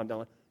 JP Morgan, on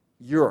down.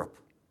 Europe,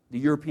 the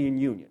European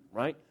Union,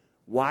 right?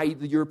 Why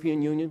the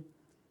European Union?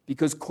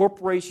 Because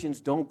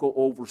corporations don't go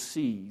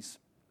overseas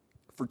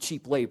for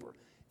cheap labor.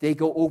 They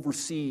go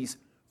overseas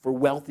for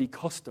wealthy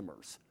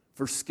customers,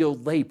 for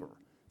skilled labor.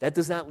 That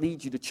does not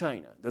lead you to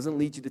China. It doesn't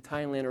lead you to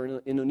Thailand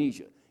or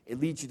Indonesia. It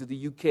leads you to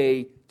the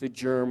UK, to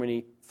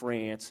Germany,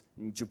 France,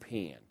 and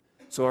Japan.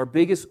 So our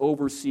biggest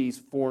overseas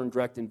foreign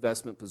direct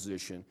investment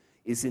position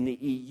is in the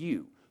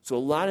EU. So a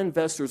lot of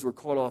investors were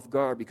caught off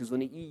guard because when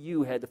the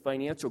EU had the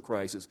financial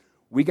crisis,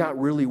 we got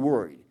really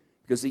worried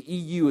because the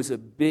EU is a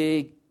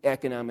big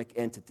economic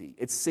entity.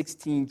 It's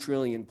 16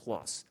 trillion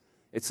plus.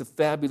 It's a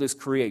fabulous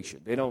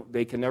creation.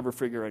 They can never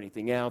figure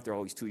anything out. They're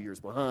always 2 years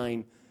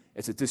behind.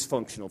 It's a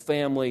dysfunctional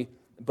family,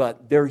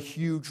 but they're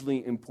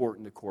hugely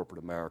important to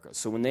corporate America.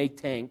 So when they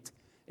tanked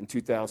in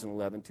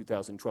 2011,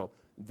 2012,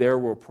 there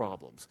were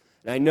problems.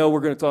 And I know we're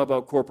going to talk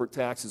about corporate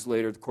taxes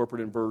later, the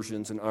corporate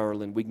inversions in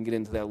Ireland. We can get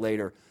into that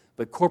later.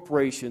 But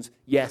corporations,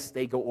 yes,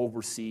 they go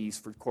overseas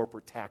for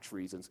corporate tax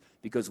reasons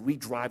because we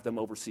drive them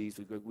overseas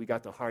because we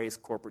got the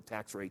highest corporate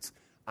tax rates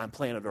on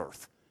planet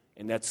Earth.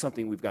 And that's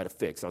something we've got to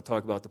fix. I'll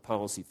talk about the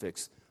policy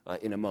fix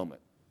in a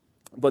moment.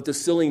 But the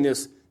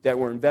silliness that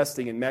we're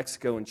investing in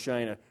Mexico and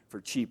China for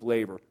cheap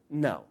labor,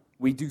 no.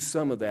 We do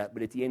some of that,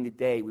 but at the end of the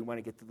day, we want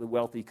to get to the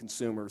wealthy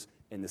consumers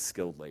and the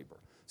skilled labor.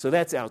 So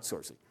that's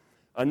outsourcing.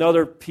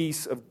 Another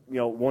piece of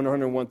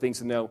 101 things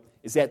to know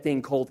is that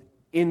thing called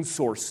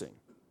insourcing,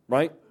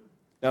 right?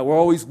 Now, we're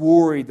always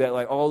worried that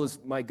all this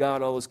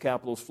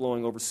capital is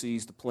flowing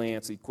overseas, the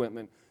plants, the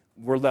equipment.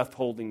 We're left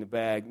holding the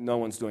bag. No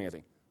one's doing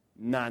anything.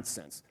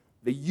 Nonsense.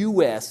 The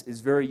U.S.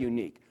 is very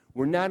unique.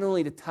 We're not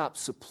only the top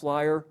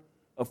supplier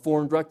of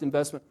foreign direct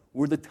investment,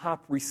 we're the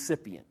top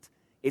recipient.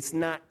 It's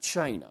not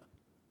China,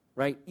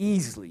 right?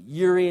 Easily,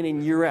 year in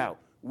and year out,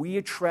 we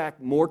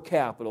attract more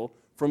capital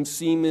from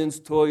Siemens,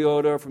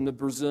 Toyota, from the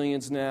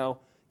Brazilians now,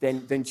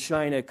 than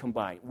China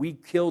combined. We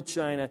kill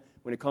China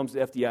when it comes to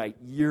FDI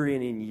year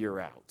in and year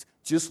out.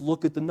 Just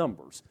look at the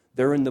numbers.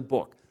 They're in the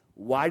book.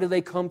 Why do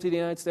they come to the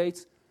United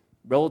States?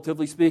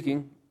 Relatively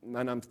speaking,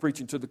 and I'm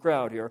preaching to the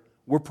crowd here,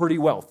 we're pretty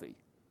wealthy.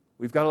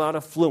 We've got a lot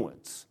of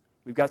affluence.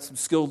 We've got some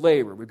skilled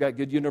labor. We've got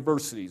good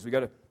universities. We've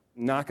got,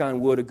 knock on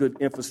wood, a good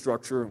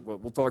infrastructure.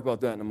 We'll talk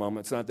about that in a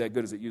moment. It's not that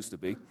good as it used to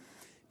be.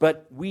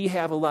 But we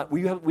have a lot.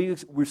 We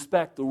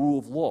respect the rule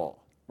of law,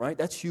 right?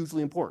 That's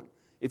hugely important.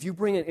 If you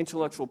bring an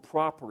intellectual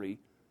property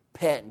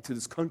patent to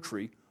this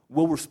country,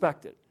 we'll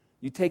respect it.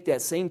 You take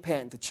that same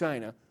patent to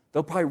China,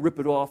 they'll probably rip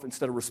it off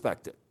instead of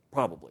respect it,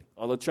 probably,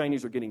 although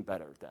Chinese are getting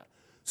better at that.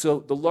 So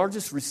the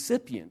largest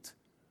recipient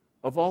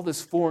of all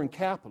this foreign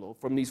capital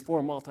from these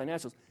foreign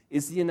multinationals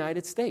is the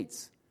United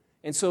States.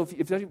 And so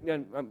if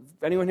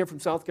anyone here from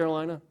South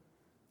Carolina,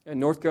 and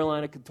North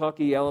Carolina,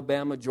 Kentucky,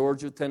 Alabama,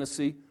 Georgia,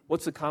 Tennessee,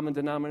 what's the common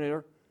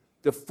denominator?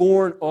 The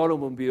foreign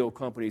automobile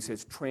companies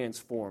has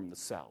transformed the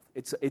South.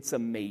 It's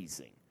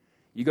amazing.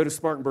 You go to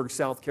Spartanburg,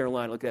 South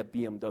Carolina, look at that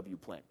BMW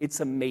plant. It's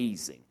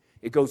amazing.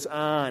 It goes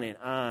on and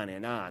on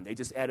and on. They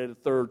just added a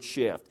third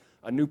shift,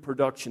 a new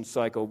production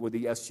cycle with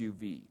the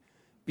SUV.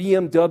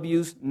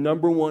 BMW's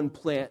 #1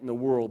 plant in the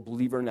world,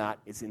 believe it or not,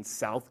 is in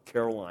South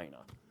Carolina,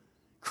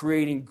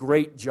 creating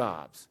great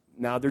jobs.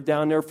 Now, they're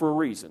down there for a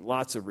reason,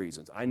 lots of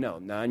reasons. I know,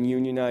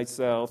 non-unionized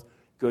South,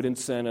 good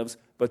incentives,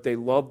 but they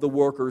love the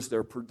workers.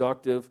 They're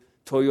productive.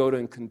 Toyota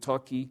in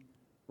Kentucky,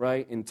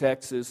 right, in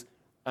Texas.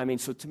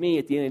 So to me,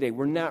 at the end of the day,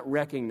 we're not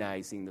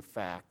recognizing the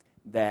fact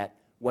that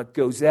what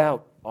goes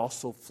out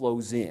also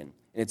flows in. And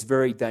it's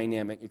very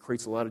dynamic. It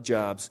creates a lot of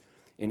jobs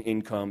and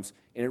incomes,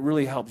 and it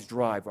really helps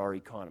drive our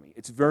economy.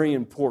 It's very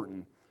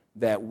important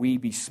that we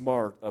be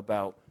smart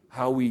about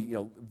how we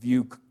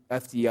view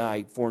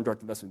FDI, foreign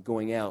direct investment,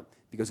 going out,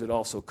 because it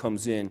also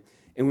comes in,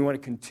 and we want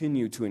to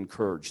continue to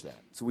encourage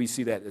that. So we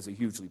see that as a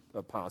hugely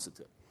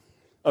positive.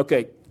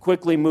 Okay,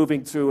 quickly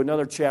moving through,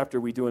 another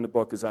chapter we do in the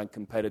book is on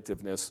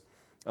competitiveness.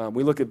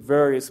 We look at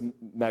various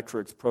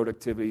metrics,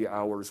 productivity,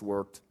 hours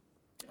worked,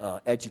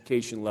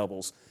 education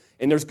levels,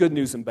 and there's good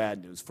news and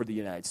bad news for the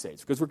United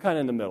States, because we're kind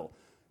of in the middle.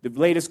 The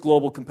latest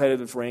global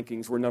competitiveness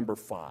rankings were number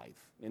 5,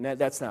 and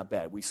that's not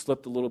bad. We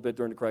slipped a little bit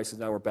during the crisis.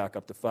 Now we're back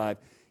up to 5.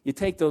 You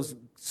take those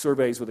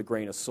surveys with a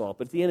grain of salt,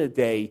 but at the end of the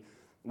day,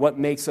 what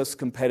makes us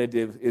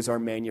competitive is our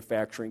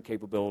manufacturing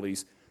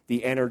capabilities,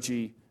 the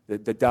energy,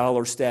 the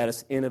dollar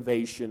status,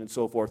 innovation, and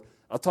so forth.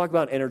 I'll talk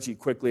about energy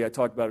quickly. I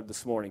talked about it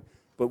this morning.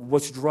 But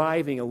what's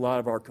driving a lot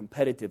of our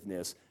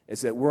competitiveness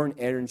is that we're an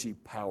energy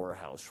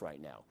powerhouse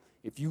right now.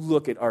 If you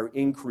look at our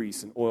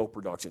increase in oil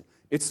production,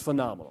 it's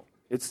phenomenal.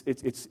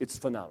 It's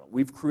phenomenal.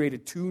 We've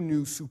created 2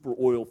 new super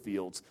oil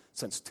fields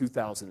since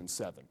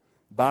 2007,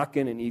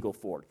 Bakken and Eagle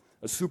Ford.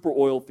 A super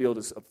oil field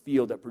is a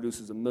field that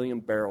produces 1 million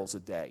barrels a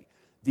day.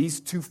 These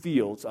 2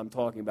 fields I'm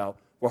talking about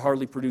were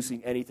hardly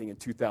producing anything in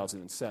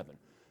 2007.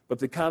 But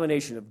the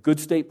combination of good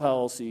state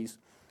policies,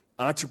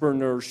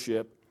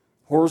 entrepreneurship,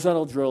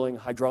 horizontal drilling,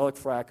 hydraulic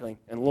fracking,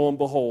 and lo and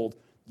behold,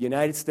 the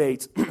United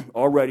States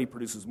already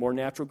produces more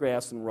natural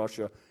gas than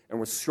Russia, and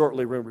we're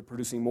shortly going to be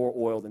producing more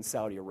oil than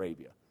Saudi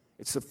Arabia.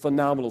 It's a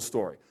phenomenal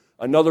story.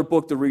 Another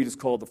book to read is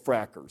called The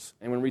Frackers.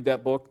 Anyone read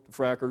that book, The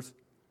Frackers?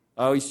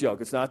 I always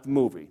joke, it's not the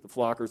movie, The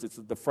Flockers, it's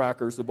The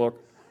Frackers, the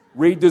book.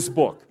 Read this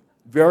book.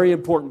 Very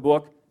important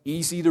book,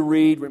 easy to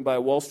read, written by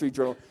a Wall Street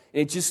Journal,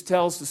 and it just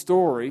tells the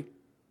story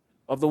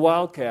of the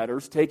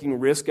wildcatters taking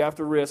risk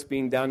after risk,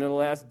 being down to the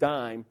last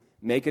dime,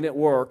 making it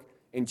work,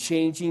 and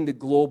changing the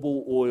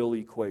global oil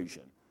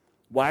equation.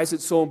 Why is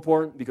it so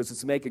important? Because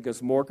it's making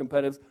us more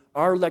competitive.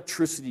 Our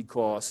electricity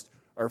costs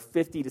are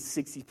 50 to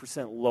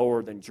 60%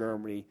 lower than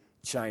Germany,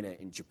 China,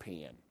 and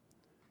Japan.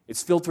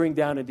 It's filtering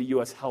down into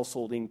U.S.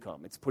 household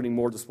income. It's putting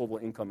more disposable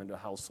income into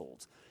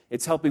households.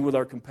 It's helping with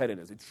our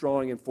competitiveness. It's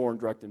drawing in foreign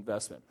direct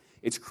investment.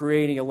 It's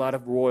creating a lot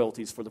of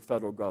royalties for the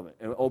federal government.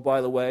 And oh,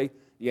 by the way,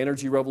 the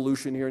energy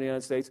revolution here in the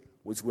United States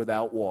was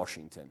without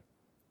Washington.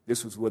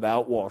 This was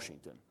without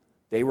Washington.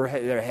 They're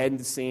head in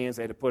the sands.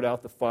 They had to put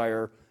out the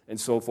fire and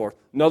so forth.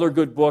 Another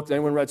good book.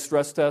 Anyone read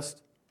Stress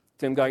Test?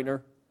 Tim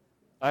Geithner?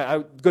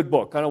 Good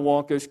book. Kind of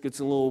wonkish. Gets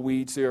in little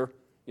weeds here.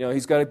 You know,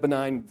 he's got a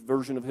benign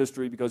version of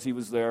history because he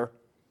was there.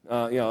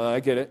 I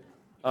get it.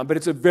 But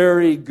it's a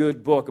very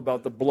good book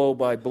about the blow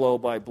by blow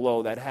by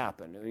blow that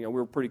happened. We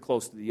were pretty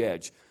close to the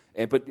edge.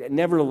 But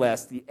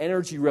nevertheless, the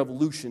energy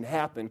revolution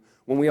happened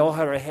when we all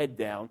had our head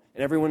down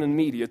and everyone in the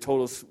media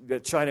told us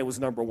that China was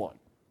number one.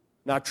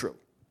 Not true.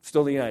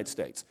 Still the United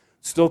States.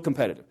 Still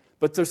competitive.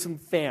 But there's some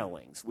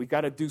failings. We've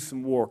got to do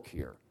some work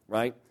here,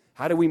 right?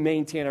 How do we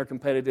maintain our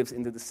competitiveness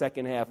into the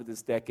second half of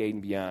this decade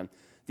and beyond?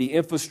 The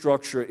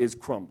infrastructure is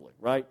crumbling,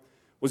 right?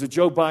 Was it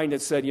Joe Biden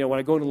that said, when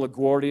I go to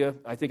LaGuardia,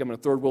 I think I'm in a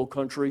third world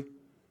country?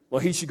 Well,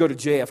 he should go to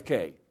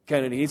JFK.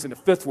 Kennedy, he's in a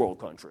fifth world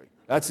country.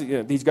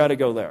 He's got to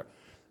go there.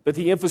 But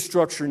the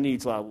infrastructure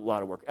needs a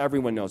lot of work.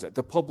 Everyone knows that.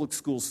 The public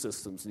school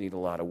systems need a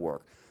lot of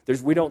work.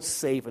 We don't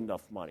save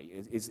enough money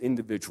as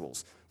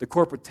individuals. The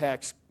corporate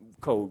tax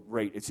code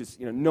rate, it's just,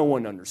 no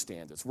one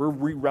understands this. We're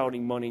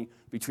rerouting money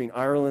between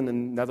Ireland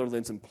and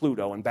Netherlands and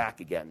Pluto and back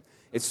again.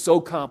 It's so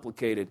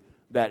complicated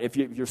that if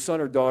your son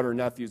or daughter,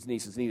 nephews,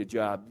 nieces need a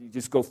job, you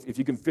just go. If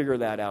you can figure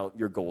that out,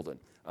 you're golden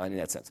in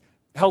that sense.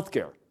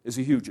 Healthcare is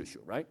a huge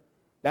issue, right?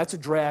 That's a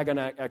drag on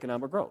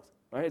economic growth,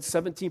 right? It's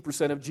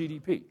 17% of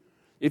GDP.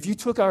 If you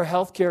took our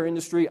healthcare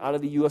industry out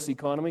of the U.S.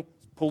 economy,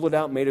 pulled it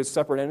out, made it a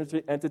separate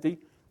entity,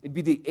 it'd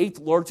be the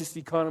 8th largest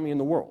economy in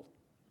the world.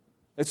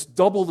 It's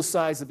double the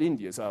size of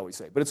India's, I always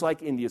say. But it's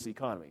like India's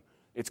economy.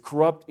 It's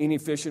corrupt,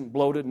 inefficient,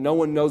 bloated. No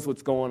one knows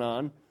what's going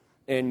on.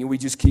 And we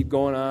just keep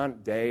going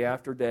on day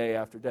after day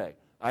after day.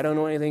 I don't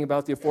know anything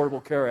about the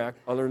Affordable Care Act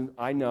other than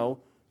I know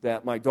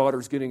that my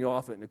daughter's getting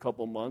off it in a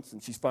couple of months,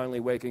 and she's finally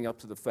waking up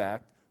to the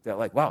fact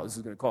that, wow, this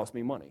is going to cost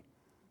me money.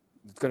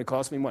 It's going to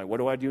cost me money. What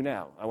do I do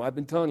now? I've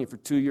been telling you for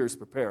 2 years to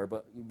prepare,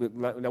 but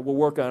we'll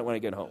work on it when I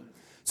get home.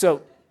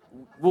 So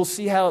we'll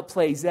see how it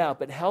plays out,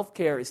 but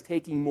healthcare is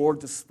taking more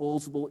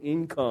disposable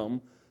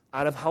income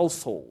out of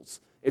households.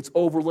 It's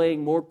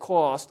overlaying more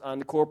cost on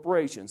the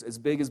corporations, as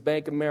big as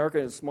Bank of America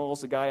and as small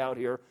as the guy out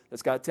here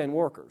that's got 10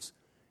 workers.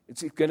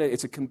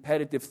 It's a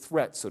competitive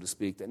threat, so to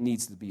speak, that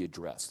needs to be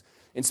addressed.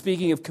 And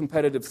speaking of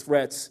competitive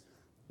threats,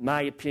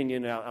 my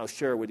opinion, and I'll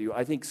share it with you,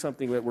 I think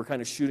something that we're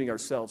kind of shooting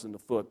ourselves in the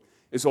foot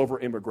is over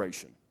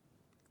immigration.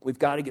 We've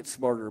got to get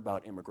smarter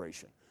about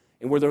immigration.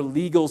 And whether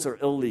legals or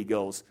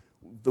illegals,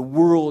 the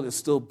world is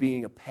still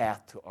being a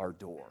path to our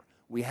door.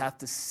 We have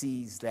to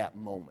seize that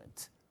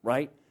moment,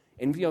 right?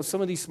 And,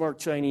 some of these smart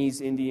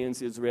Chinese,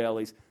 Indians,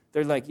 Israelis,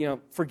 they're like,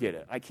 forget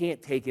it. I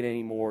can't take it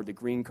anymore, the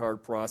green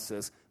card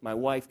process. My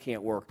wife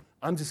can't work.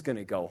 I'm just going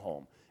to go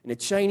home. And the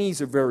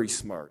Chinese are very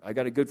smart. I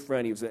got a good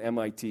friend. He was an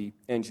MIT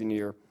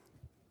engineer.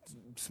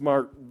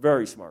 Smart,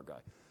 very smart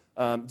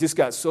guy. Just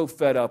got so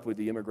fed up with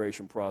the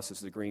immigration process,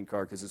 the green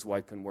card, because his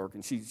wife couldn't work.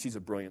 And she's a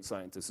brilliant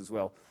scientist as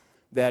well.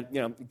 That,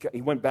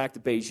 he went back to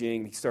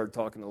Beijing. He started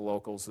talking to the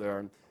locals there.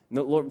 And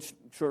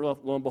sure enough,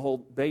 lo and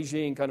behold,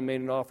 Beijing kind of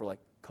made an offer like,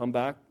 come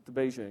back to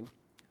Beijing.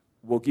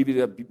 We'll give you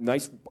that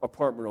nice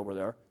apartment over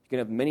there. You can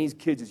have many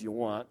kids as you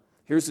want.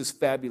 Here's this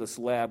fabulous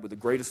lab with the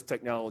greatest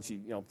technology,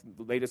 the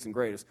latest and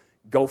greatest.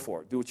 Go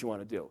for it. Do what you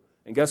want to do.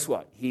 And guess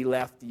what? He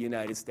left the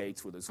United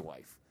States with his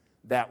wife.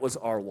 That was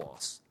our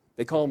loss.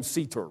 They call them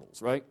sea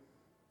turtles, right?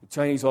 The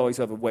Chinese always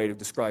have a way of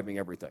describing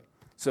everything.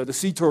 So the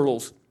sea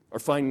turtles are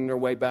finding their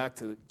way back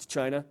to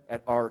China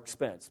at our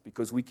expense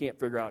because we can't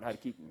figure out how to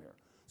keep them here.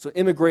 So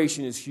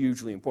immigration is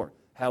hugely important.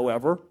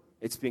 However,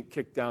 it's been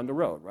kicked down the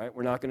road, right?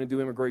 We're not going to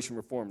do immigration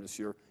reform this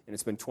year, and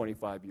it's been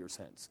 25 years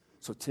hence.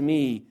 So to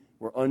me,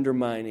 we're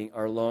undermining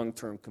our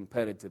long-term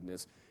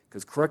competitiveness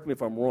because correct me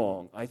if I'm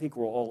wrong, I think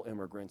we're all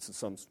immigrants in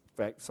some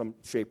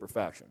shape or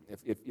fashion.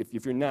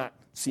 If you're not,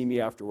 see me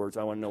afterwards.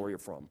 I want to know where you're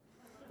from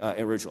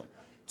originally.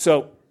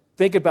 So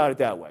think about it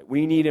that way.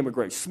 We need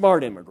immigration,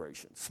 smart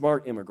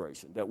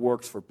immigration that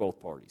works for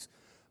both parties.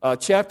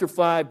 Chapter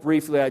 5,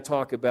 briefly, I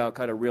talk about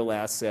kind of real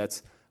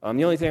assets. The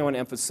only thing I want to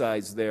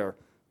emphasize there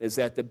is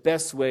that the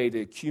best way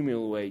to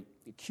accumulate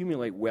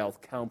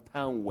wealth,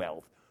 compound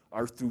wealth,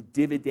 are through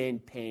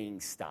dividend-paying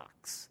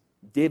stocks,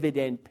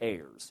 dividend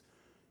payers.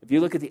 If you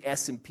look at the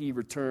S&P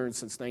returns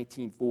since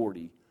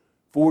 1940,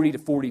 40 to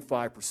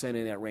 45%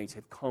 in that range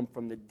have come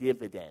from the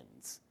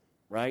dividends,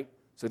 right?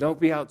 So don't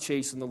be out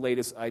chasing the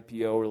latest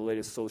IPO or the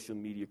latest social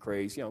media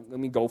craze. Let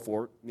me go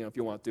for it, if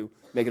you want to.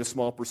 Make it a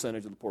small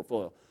percentage of the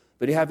portfolio.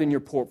 But you have in your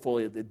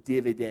portfolio the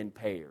dividend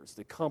payers,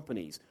 the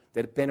companies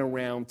that have been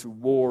around through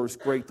wars,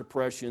 Great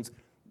Depressions,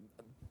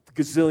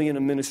 gazillion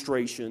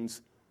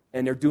administrations,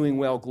 and they're doing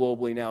well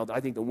globally now. I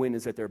think the wind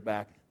is at their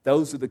back.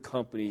 Those are the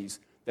companies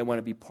that want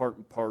to be part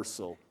and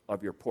parcel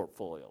of your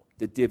portfolio,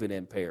 the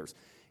dividend payers.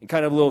 And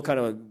kind of a little kind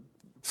of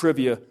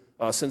trivia,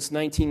 since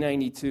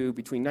 1992,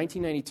 between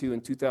 1992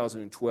 and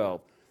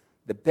 2012,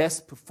 the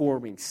best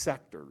performing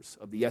sectors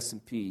of the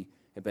S&P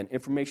have been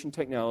information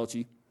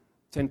technology,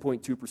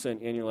 10.2%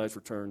 annualized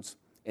returns,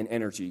 and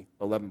energy,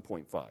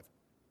 11.5%.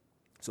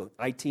 So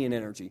IT and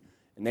energy,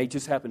 and they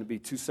just happen to be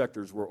two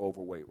sectors we're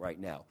overweight right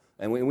now.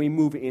 And when we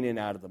move in and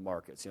out of the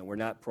markets, we're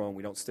not prone,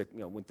 we don't stick,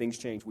 when things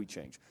change, we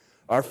change.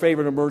 Our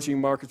favorite emerging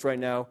markets right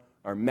now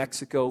are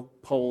Mexico,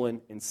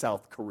 Poland, and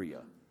South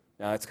Korea.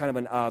 Now, it's kind of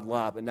an odd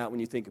lot, but not when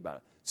you think about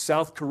it.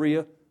 South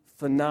Korea,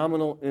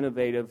 phenomenal,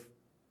 innovative,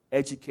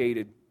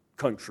 educated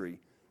country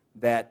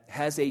that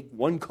has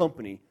one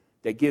company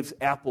that gives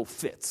Apple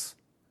fits.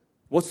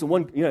 What's the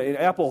one,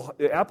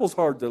 Apple's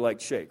hard to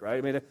shake, right?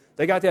 I mean,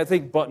 they got that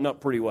thing buttoned up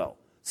pretty well.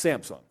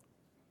 Samsung.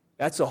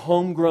 That's a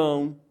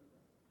homegrown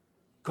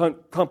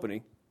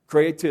company,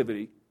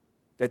 creativity,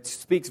 that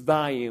speaks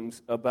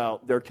volumes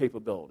about their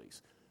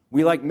capabilities.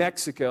 We like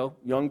Mexico,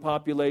 young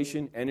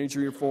population, energy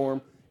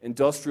reform,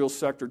 industrial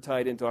sector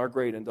tied into our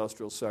great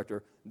industrial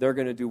sector. They're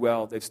going to do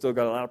well. They've still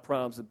got a lot of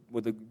problems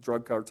with the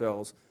drug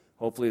cartels.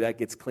 Hopefully that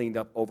gets cleaned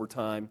up over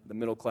time. The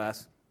middle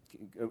class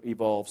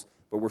evolves,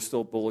 but we're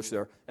still bullish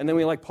there. And then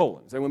we like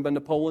Poland. Has anyone been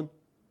to Poland?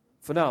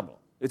 Phenomenal.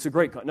 It's a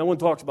great country. No one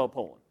talks about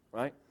Poland,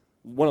 right?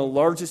 One of the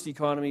largest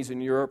economies in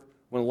Europe,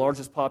 one of the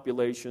largest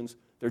populations.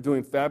 They're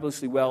doing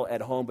fabulously well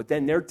at home, but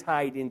then they're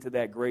tied into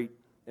that great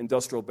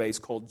industrial base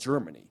called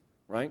Germany,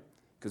 right?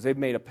 Because they've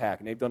made a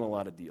pact, and they've done a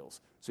lot of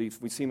deals. So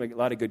we've seen a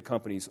lot of good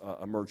companies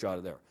emerge out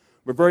of there.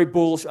 We're very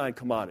bullish on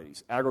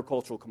commodities,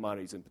 agricultural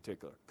commodities in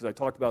particular, because I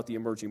talked about the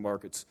emerging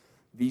markets,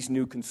 these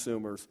new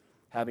consumers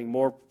having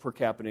more per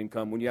capita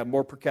income. When you have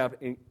more per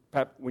capita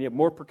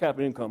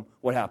income,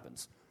 what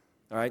happens?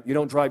 All right, you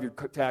don't drive your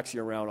taxi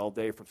around all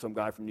day from some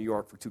guy from New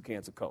York for 2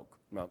 cans of Coke.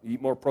 No, you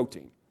eat more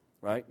protein,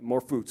 right?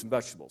 More fruits and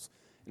vegetables.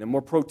 And the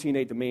more protein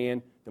they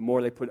demand, the more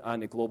they put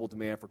on the global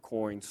demand for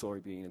corn,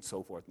 soybean, and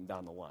so forth, and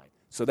down the line.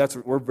 So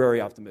we're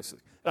very optimistic.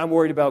 And I'm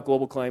worried about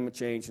global climate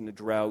change and the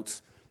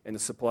droughts and the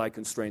supply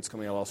constraints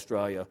coming out of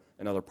Australia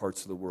and other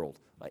parts of the world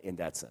in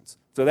that sense.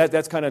 So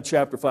that's kind of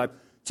Chapter 5.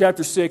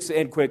 Chapter 6, to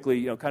end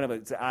quickly, kind of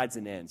it's odds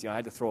and ends. I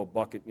had to throw a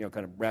bucket,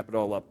 kind of wrap it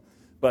all up.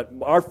 But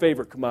our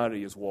favorite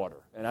commodity is water.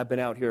 And I've been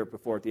out here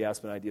before at the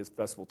Aspen Ideas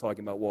Festival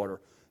talking about water.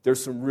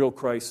 There's some real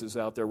crises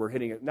out there. We're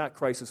hitting it, not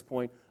crisis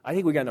point. I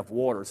think we got enough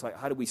water. It's like,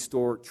 how do we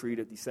store it, treat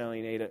it,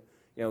 desalinate it?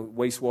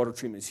 Wastewater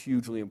treatment is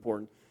hugely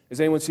important.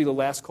 Does anyone see The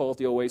Last Call at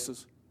the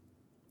Oasis?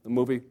 The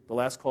movie, The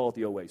Last Call at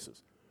the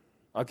Oasis.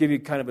 I'll give you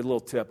kind of a little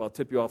tip. I'll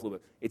tip you off a little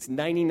bit. It's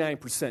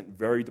 99%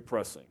 very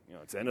depressing.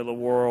 It's the end of the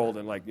world,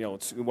 and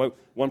it's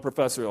one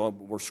professor,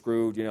 we're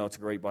screwed. It's a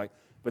great bite.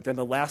 But then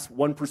the last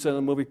 1% of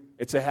the movie,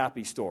 it's a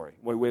happy story.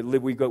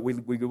 We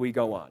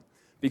go on.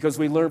 Because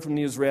we learn from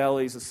the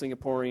Israelis, the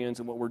Singaporeans,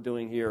 and what we're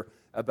doing here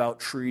about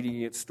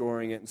treating it,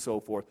 storing it, and so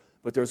forth.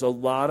 But there's a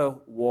lot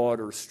of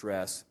water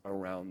stress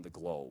around the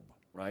globe,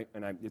 right?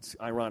 And it's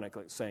ironic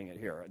saying it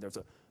here.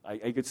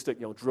 I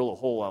could drill a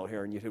hole out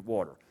here and you'd hit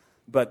water.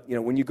 But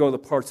when you go to the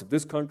parts of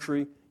this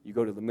country, you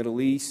go to the Middle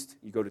East,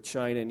 you go to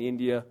China and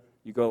India,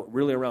 you go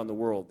really around the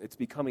world, it's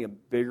becoming a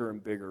bigger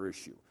and bigger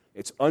issue.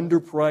 It's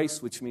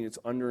underpriced, which means it's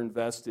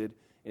underinvested,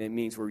 and it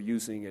means we're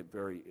using it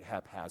very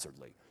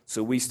haphazardly.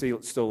 So we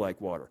still like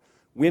water.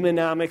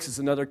 Womenomics is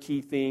another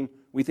key theme.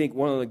 We think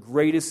one of the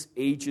greatest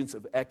agents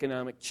of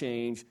economic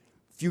change,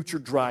 future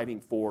driving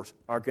force,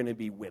 are going to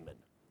be women.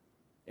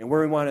 And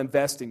we want to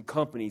invest in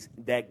companies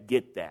that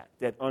get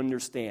that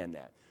understand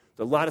that.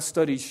 A lot of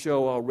studies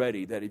show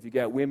already that if you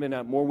got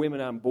more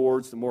women on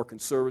boards, the more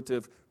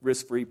conservative,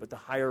 risk-free, but the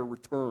higher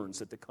returns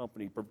that the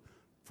company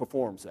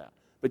performs at.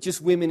 But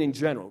just women in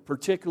general,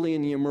 particularly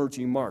in the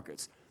emerging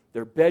markets.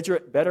 They're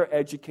better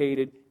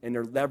educated, and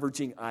they're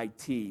leveraging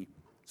IT.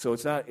 So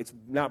it's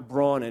not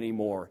brawn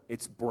anymore,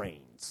 it's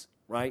brains,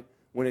 right?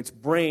 When it's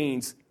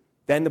brains,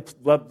 then the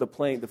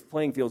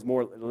playing field is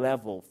more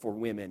level for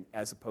women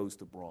as opposed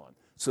to brawn.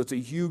 So it's a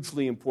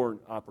hugely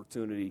important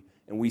opportunity,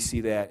 and we see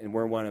that, and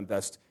we want to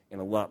invest in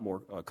a lot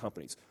more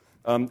companies.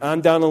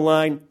 On down the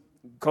line,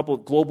 a couple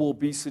of global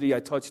obesity, I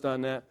touched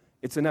on that.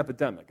 It's an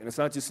epidemic, and it's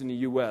not just in the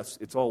U.S.,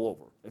 it's all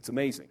over. It's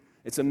amazing.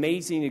 It's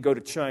amazing to go to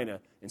China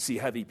and see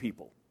heavy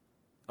people.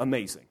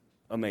 Amazing,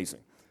 amazing.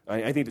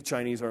 I think the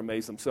Chinese are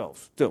amazed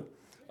themselves, too.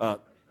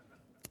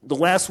 The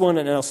last one,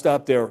 and I'll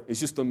stop there, is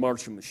just the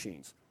Martian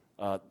machines.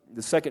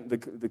 The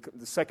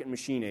second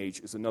machine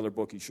age is another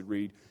book you should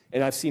read,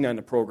 and I've seen on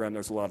the program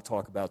there's a lot of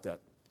talk about that.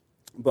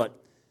 But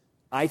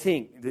I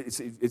think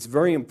it's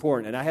very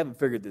important, and I haven't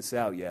figured this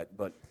out yet,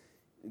 but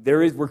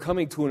we're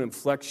coming to an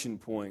inflection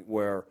point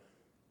where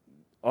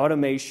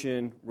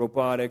automation,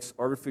 robotics,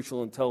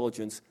 artificial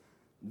intelligence,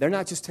 they're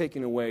not just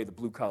taking away the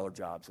blue-collar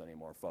jobs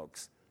anymore,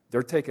 folks.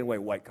 They're taking away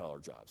white-collar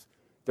jobs.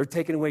 They're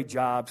taking away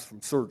jobs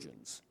from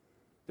surgeons.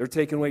 They're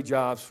taking away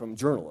jobs from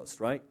journalists,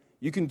 right?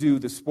 You can do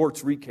the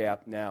sports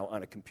recap now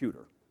on a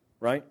computer,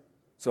 right?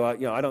 So,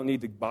 I don't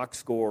need the box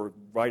score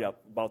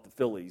write-up about the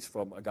Phillies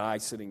from a guy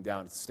sitting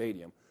down at the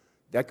stadium.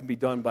 That can be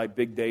done by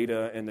big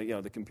data and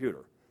the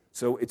computer.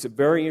 So it's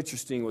very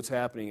interesting what's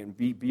happening, and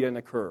be on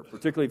the curve,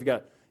 particularly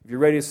if you're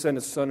ready to send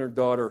a son or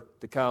daughter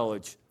to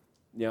college.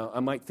 I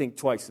might think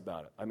twice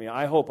about it. I mean,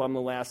 I hope I'm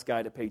the last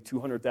guy to pay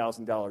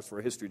 $200,000 for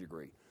a history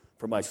degree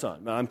for my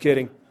son. No, I'm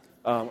kidding.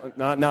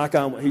 Not knock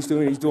on. He's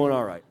doing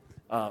all right.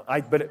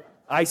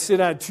 I sit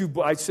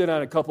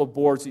on a couple of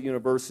boards at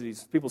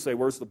universities. People say,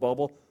 "Where's the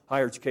bubble?"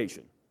 Higher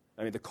education.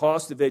 I mean, the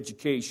cost of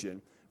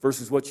education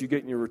versus what you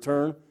get in your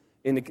return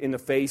in the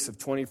face of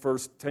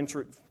 21st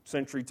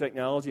century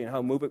technology and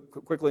how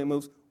quickly it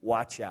moves.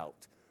 Watch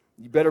out.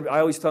 I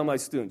always tell my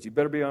students, you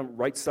better be on the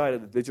right side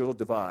of the digital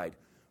divide,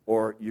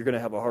 or you're going to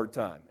have a hard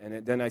time.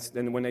 And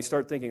then when they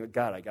start thinking,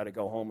 God, I got to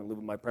go home and live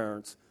with my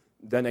parents,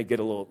 then they get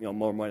a little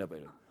more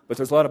motivated. But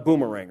there's a lot of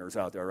boomerangers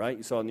out there, right?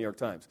 You saw in the New York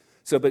Times.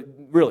 So, but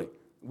really,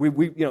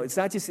 it's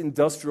not just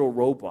industrial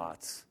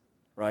robots,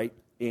 right,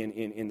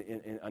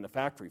 on the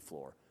factory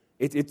floor.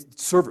 It's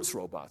service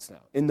robots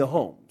now in the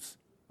homes,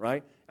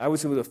 right? I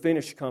was with a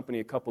Finnish company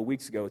a couple of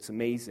weeks ago. It's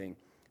amazing.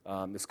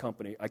 This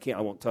company,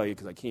 I won't tell you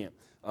because I can't.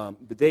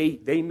 But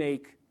they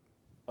make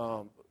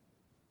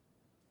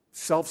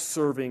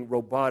self-serving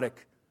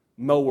robotic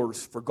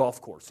mowers for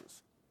golf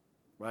courses,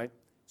 right?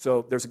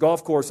 So there's a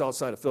golf course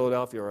outside of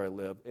Philadelphia where I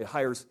live. It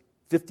hires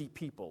 50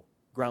 people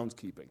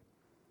groundskeeping.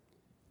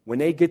 When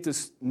they get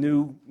this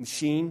new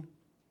machine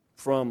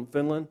from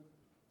Finland,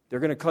 they're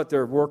going to cut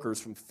their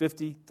workers from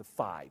 50 to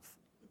 5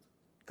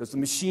 because the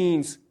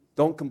machines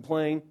don't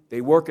complain. They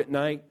work at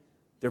night.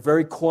 They're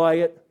very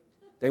quiet.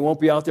 They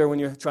won't be out there when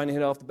you're trying to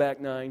hit off the back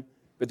nine.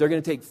 But they're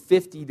going to take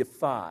 50 to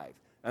 5.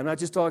 I'm not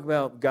just talking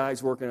about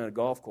guys working on a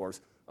golf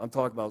course. I'm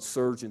talking about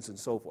surgeons and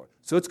so forth.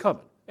 So it's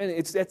coming.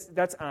 And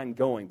that's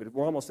ongoing, but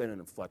we're almost at an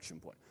inflection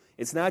point.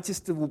 It's not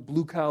just the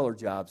blue-collar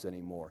jobs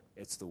anymore.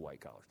 It's the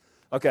white-collar.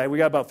 Okay, we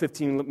got about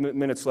 15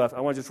 minutes left.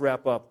 I want to just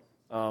wrap up.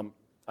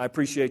 I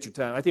appreciate your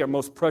time. I think our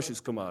most precious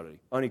commodity,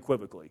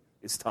 unequivocally,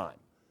 is time.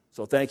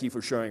 So thank you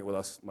for sharing it with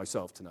us,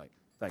 myself, tonight.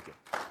 Thank you.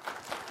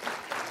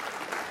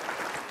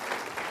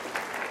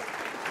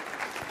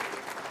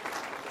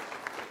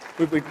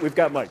 We've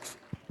got mics.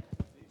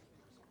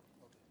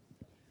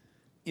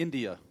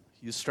 India.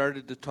 You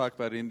started to talk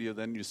about India,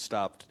 then you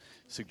stopped,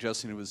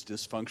 suggesting it was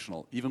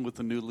dysfunctional, even with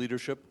the new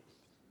leadership?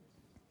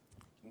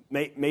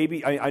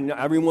 Maybe. I know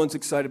everyone's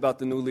excited about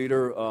the new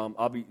leader.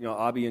 I'll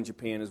be in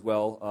Japan as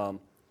well.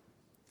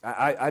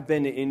 I've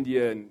been to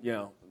India, and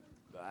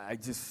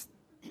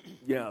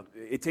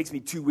it takes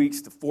me 2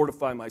 weeks to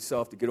fortify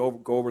myself to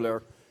go over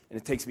there, and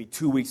it takes me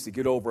 2 weeks to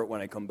get over it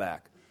when I come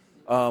back.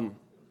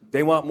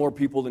 They want more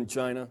people than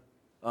China.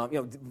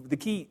 The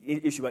key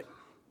issue,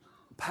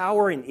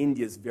 power in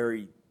India is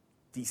very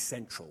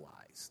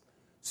decentralized.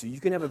 So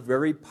you can have a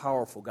very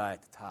powerful guy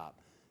at the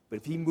top, but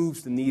if he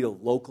moves the needle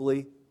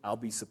locally, I'll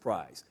be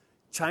surprised.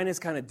 China's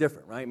kind of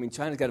different, right? I mean,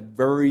 China's got a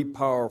very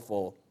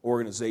powerful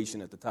organization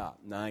at the top,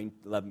 9,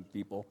 11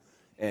 people,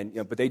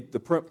 but the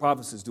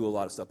provinces do a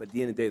lot of stuff. At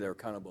the end of the day, they're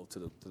accountable to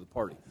the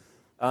party.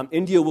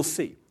 India, we'll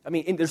see. I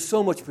mean, there's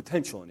so much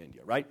potential in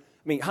India, right?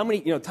 I mean, how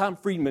many? Tom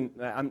Friedman.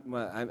 I'm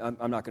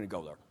not going to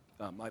go there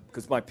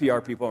because my PR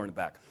people are in the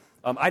back.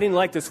 I didn't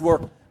like this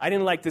work. I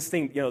didn't like this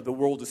thing. The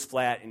world is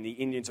flat and the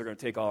Indians are going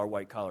to take all our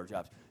white-collar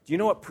jobs. Do you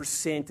know what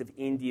 % of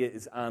India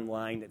is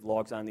online that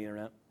logs on the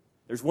internet?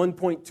 There's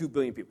 1.2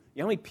 billion people.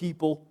 You know how many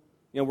people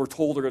we're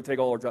told are going to take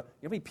all our jobs?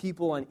 You know how many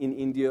people in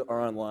India are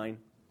online?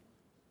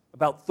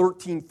 About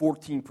 13,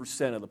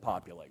 14% of the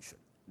population.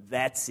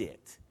 That's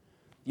it.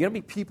 You know how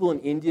many people in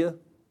India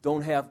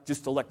don't have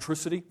just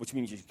electricity, which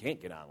means you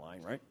can't get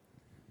online, right?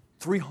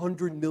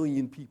 300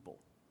 million people.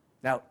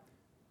 Now,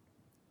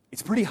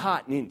 it's pretty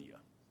hot in India,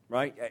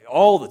 right?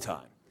 All the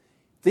time.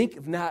 Think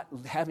of not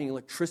having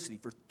electricity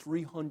for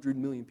 300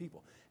 million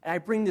people. And I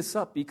bring this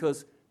up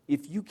because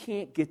if you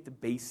can't get the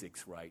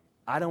basics right,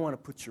 I don't want to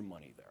put your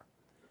money there.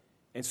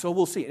 And so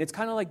we'll see. And it's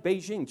kind of like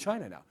Beijing,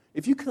 China now.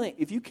 If you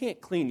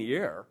can't clean the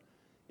air,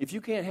 if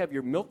you can't have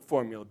your milk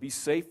formula be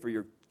safe for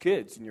your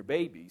kids and your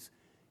babies,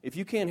 if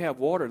you can't have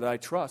water that I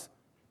trust,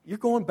 you're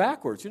going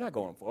backwards. You're not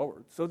going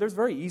forward. So there's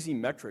very easy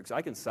metrics.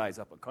 I can size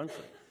up a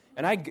country.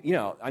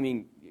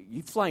 And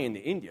you fly into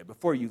India,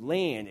 before you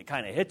land, it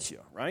kind of hits you,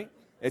 right?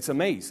 It's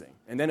amazing.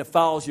 And then it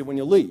follows you when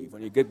you leave,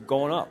 when you get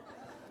going up.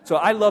 So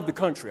I love the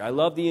country. I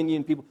love the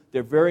Indian people.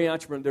 They're very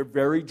entrepreneurial. They're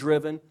very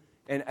driven.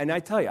 And I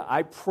tell you,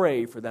 I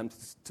pray for them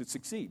to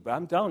succeed. But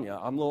I'm telling you,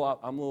 I'm a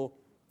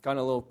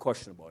little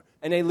questionable.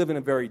 And they live in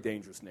a very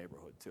dangerous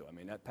neighborhood, too. I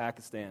mean, that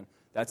Pakistan,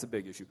 that's a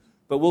big issue.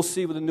 But we'll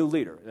see with a new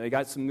leader. They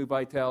got some new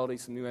vitality,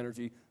 some new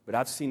energy. But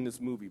I've seen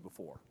this movie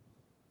before.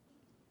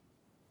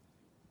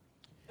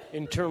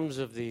 In terms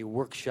of the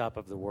workshop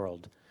of the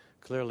world,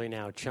 clearly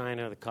now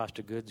China, the cost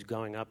of goods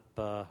going up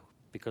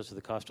because of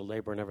the cost of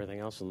labor and everything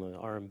else in the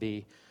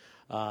RMB.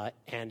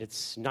 And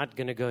it's not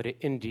going to go to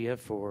India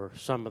for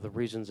some of the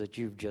reasons that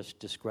you've just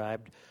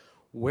described.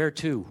 Where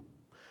to?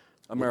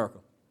 America,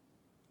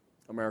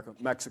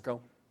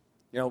 Mexico.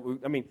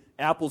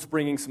 Apple's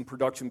bringing some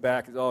production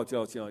back.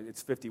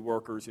 It's 50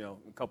 workers, a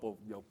couple,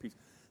 pieces.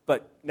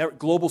 But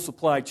global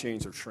supply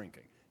chains are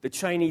shrinking. The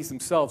Chinese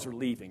themselves are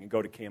leaving and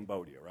go to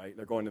Cambodia, right?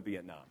 They're going to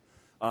Vietnam.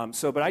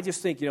 But I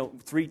just think,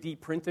 3D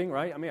printing,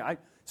 right?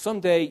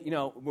 Someday,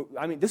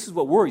 this is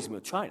what worries me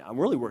with China. I'm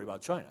really worried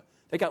about China.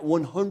 They got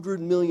 100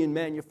 million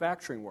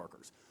manufacturing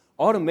workers.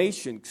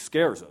 Automation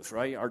scares us,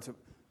 right?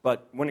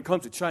 But when it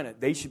comes to China,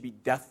 they should be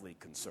deathly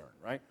concerned,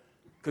 right?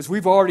 Because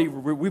we've already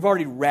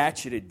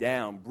ratcheted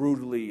down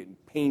brutally and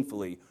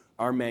painfully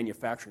our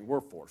manufacturing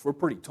workforce. We're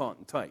pretty taut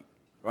and tight,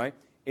 right?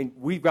 And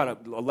we've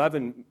got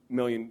 11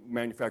 million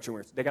manufacturing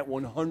workers. They got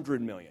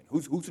 100 million.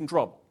 Who's in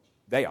trouble?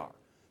 They are.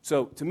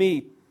 So to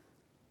me,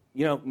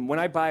 when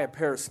I buy a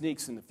pair of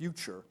sneaks in the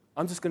future,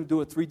 I'm just going to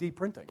do a 3D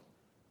printing.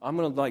 I'm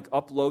going to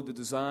upload the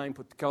design,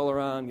 put the color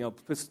on,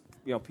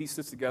 piece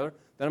this together.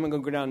 Then I'm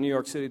going to go down to New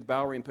York City, the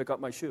Bowery, and pick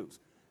up my shoes.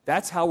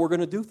 That's how we're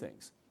going to do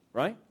things,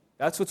 right?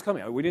 That's what's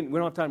coming. We don't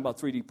have time about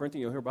 3D printing.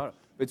 You'll hear about it.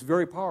 But it's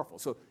very powerful.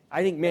 So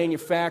I think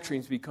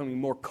manufacturing is becoming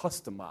more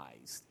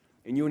customized,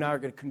 and you and I are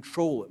going to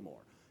control it more.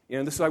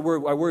 This is I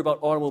worry about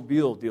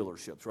automobile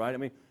dealerships, right?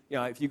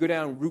 If you go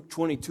down Route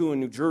 22 in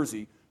New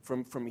Jersey,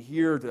 from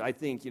here to, I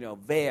think,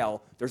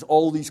 Vail, there's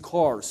all these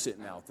cars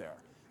sitting out there.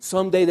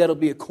 Someday that'll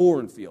be a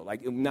cornfield,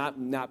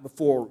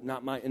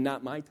 not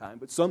my time,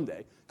 but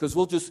someday, because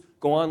we'll just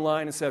go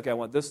online and say, okay, I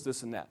want this,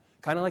 this, and that.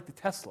 Kind of like the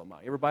Tesla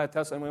model. You ever buy a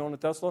Tesla? Anyone own a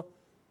Tesla?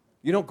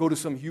 You don't go to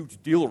some huge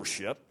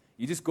dealership.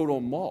 You just go to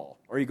a mall,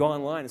 or you go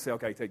online and say,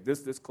 okay, take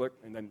this, click,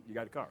 and then you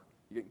got a car.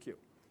 You get in queue.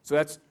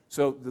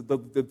 So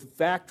the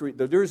factory.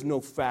 There is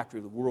no factory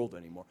of the world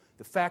anymore.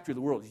 The factory of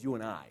the world is you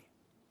and I.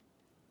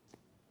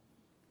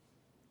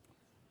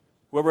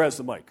 Whoever has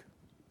the mic.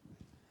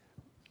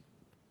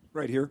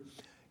 Right here.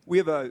 We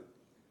have a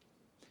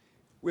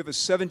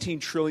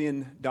 $17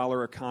 trillion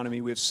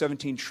economy. We have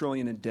 $17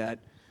 trillion in debt.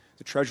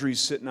 The Treasury's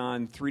sitting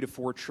on $3 to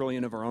 $4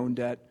 trillion of our own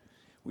debt.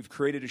 We've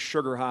created a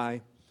sugar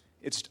high.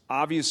 It's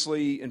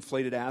obviously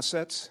inflated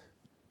assets.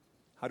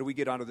 How do we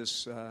get out of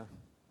this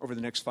over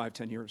the next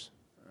 5-10 years?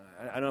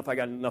 I don't know if I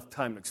got enough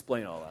time to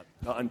explain all that,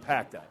 to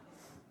unpack that.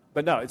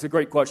 But no, it's a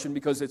great question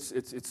because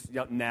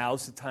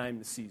now's the time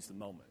to seize the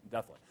moment,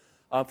 definitely.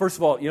 First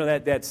of all,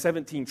 that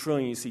 17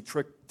 trillion you see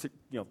click,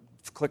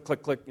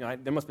 click.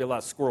 There must be a lot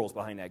of squirrels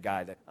behind that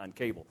guy on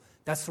cable.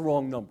 That's the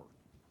wrong number,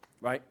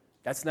 right?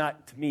 That's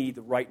not, to me,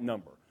 the right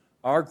number.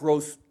 Our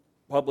gross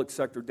public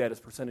sector debt as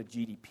percent of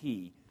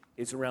GDP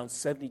is around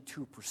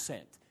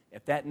 72%.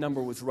 If that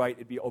number was right,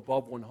 it'd be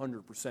above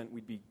 100%.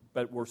 We'd be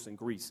worse than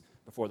Greece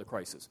before the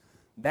crisis.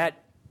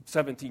 That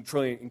 17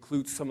 trillion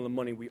includes some of the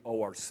money we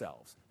owe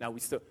ourselves. Now, we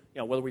still,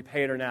 whether we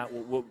pay it or not,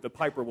 the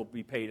piper will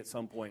be paid at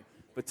some point.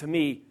 But to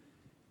me,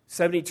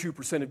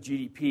 72% of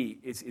GDP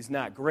is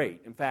not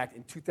great. In fact,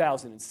 in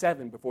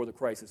 2007, before the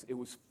crisis, it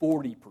was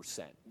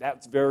 40%.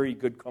 That's very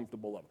good,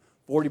 comfortable level.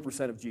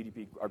 40% of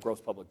GDP, our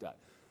gross public debt.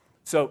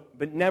 So,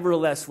 but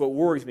nevertheless, what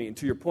worries me, and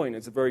to your point,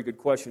 it's a very good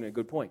question and a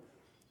good point.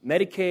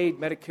 Medicaid,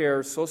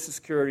 Medicare, Social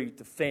Security,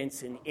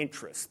 defense, and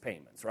interest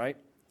payments, right?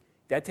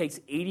 That takes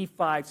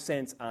 85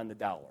 cents on the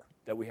dollar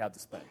that we have to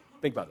spend.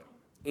 Think about it.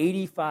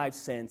 85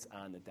 cents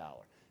on the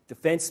dollar.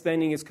 Defense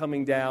spending is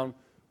coming down.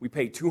 We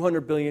pay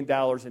 $200 billion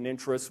in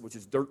interest, which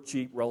is dirt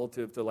cheap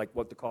relative to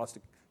what the cost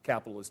of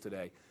capital is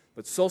today.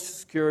 But Social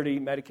Security,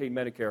 Medicaid,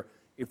 Medicare,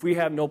 if we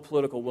have no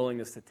political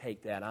willingness to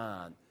take that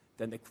on,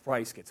 then the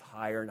price gets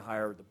higher and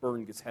higher, the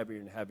burden gets heavier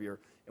and heavier,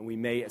 and we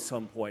may at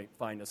some point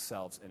find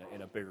ourselves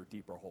in a bigger,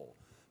 deeper hole.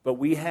 But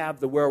we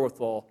have the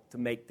wherewithal to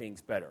make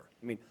things better.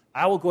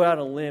 I will go out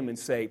on a limb and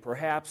say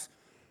perhaps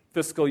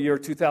fiscal year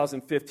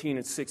 2015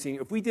 and 16,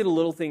 if we did a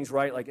little things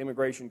right, like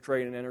immigration,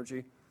 trade, and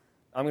energy,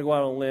 I'm going to go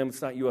out on a limb.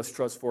 It's not U.S.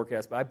 Trust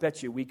forecast, but I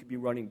bet you we could be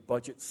running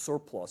budget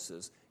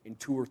surpluses in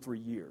 2 or 3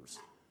 years.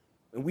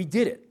 And we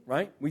did it,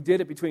 right? We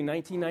did it between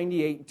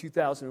 1998 and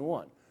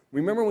 2001.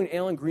 Remember when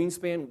Alan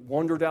Greenspan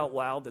wondered out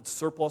loud that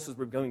surpluses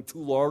were becoming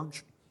too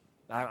large?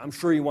 I'm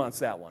sure he wants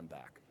that one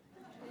back.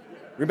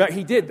 Remember,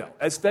 he did, though.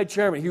 As Fed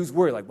chairman, he was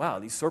worried, wow,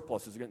 these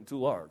surpluses are getting too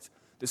large.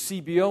 The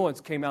CBO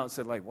ones came out and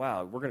said,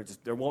 wow, we're going to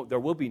there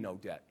will be no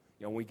debt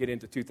when we get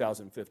into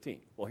 2015.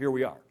 Well, here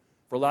we are.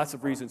 For lots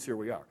of reasons, here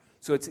we are.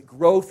 So it's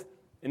growth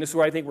And this is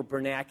where I think where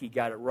Bernanke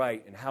got it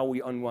right and how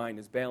we unwind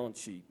his balance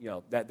sheet.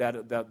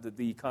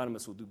 The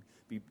economists will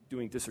be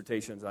doing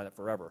dissertations on it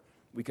forever.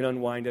 We can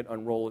unwind it,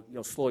 unroll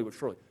it, slowly but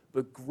surely.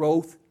 But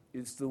growth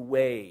is the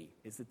way,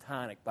 is the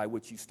tonic by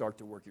which you start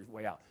to work your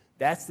way out.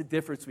 That's the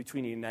difference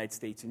between the United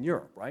States and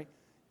Europe, right?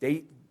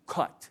 They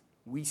cut.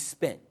 We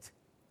spent.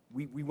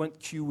 We went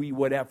QE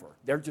whatever.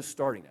 They're just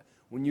starting that.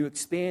 When you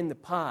expand the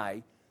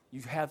pie,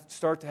 you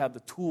start to have the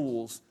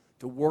tools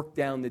to work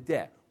down the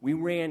debt. We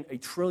ran a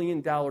 $1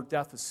 trillion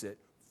deficit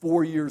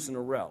 4 years in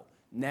a row.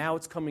 Now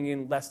it's coming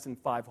in less than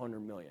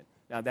 $500 million.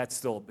 Now that's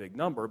still a big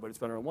number, but it's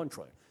better than $1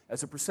 trillion.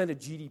 As a percent of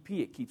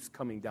GDP, it keeps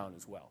coming down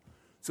as well.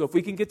 So if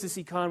we can get this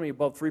economy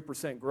above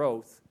 3%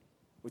 growth,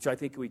 which I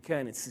think we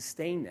can, and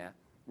sustain that,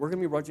 we're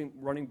going to be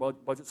running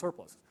budget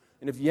surpluses.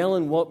 And if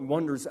Yellen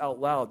wonders out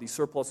loud these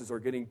surpluses are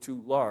getting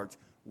too large,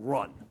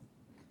 run.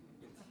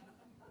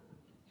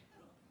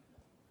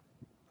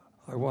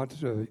 I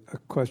wanted a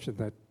question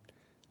that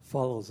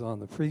follows on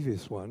the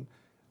previous one,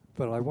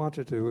 but I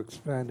wanted to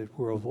expand it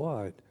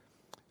worldwide.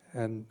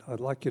 And I'd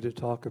like you to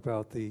talk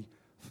about the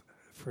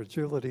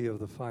fragility of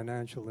the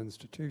financial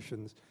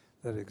institutions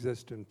that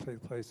exist in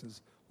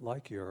places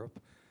like Europe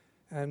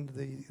and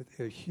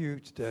the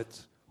huge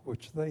debts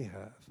which they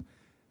have.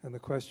 And the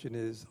question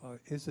is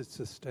it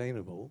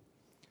sustainable?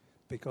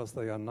 Because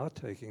they are not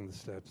taking the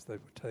steps that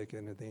were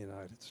taken in the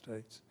United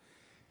States.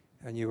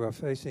 And you are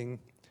facing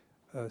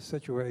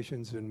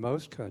situations in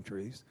most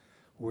countries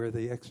where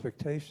the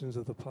expectations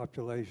of the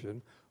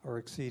population are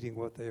exceeding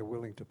what they are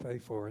willing to pay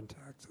for in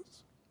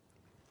taxes.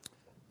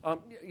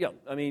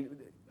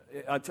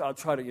 I'll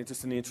try to,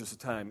 just in the interest of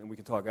time, and we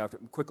can talk after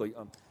quickly.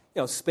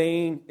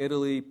 Spain,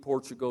 Italy,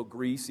 Portugal,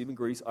 Greece, even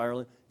Greece,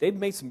 Ireland, they've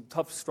made some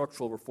tough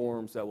structural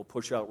reforms that will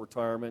push out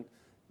retirement,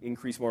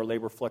 increase more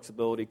labor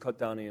flexibility, cut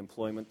down the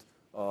employment,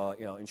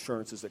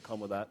 insurances that come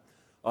with that.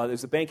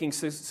 There's the banking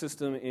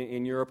system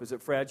in Europe. Is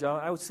it fragile?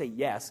 I would say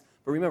yes.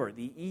 But remember,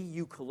 the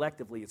EU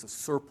collectively is a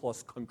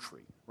surplus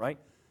country, right?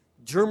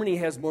 Germany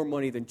has more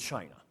money than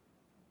China.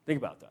 Think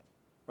about that,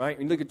 right?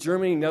 And look at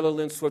Germany,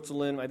 Netherlands,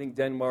 Switzerland, I think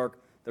Denmark.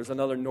 There's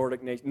another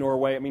Nordic nation,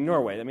 Norway.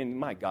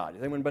 My God.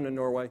 Has anyone been to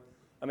Norway?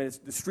 It's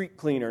the street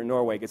cleaner in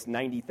Norway gets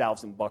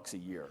 $90,000 a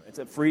year.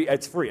 It's free.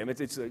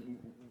 It's a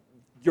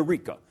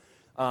eureka.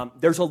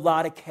 There's a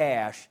lot of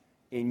cash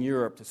in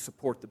Europe to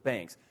support the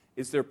banks.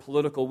 Is there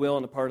political will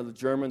on the part of the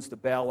Germans to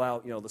bail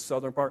out, the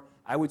southern part?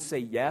 I would say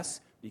yes,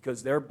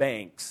 because their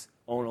banks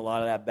own a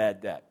lot of that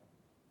bad debt,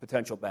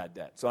 potential bad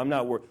debt. So I'm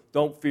not worried.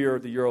 Don't fear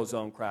the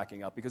Eurozone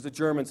cracking up, because the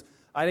Germans,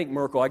 I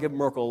give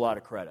Merkel a lot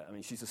of credit.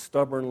 She's a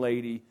stubborn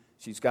lady.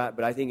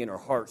 But I think in her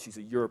heart, she's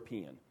a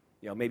European.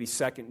 Maybe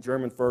second,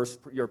 German first,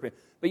 European.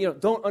 But,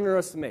 don't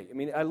underestimate.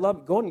 I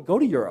love, go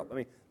to Europe.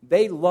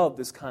 They love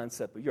this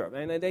concept of Europe.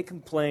 They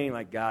complain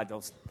like, God,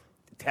 those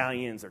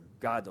Italians, or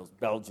God, those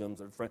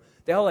Belgians, or French.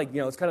 They all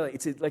it's kind of like,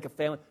 it's like a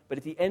family. But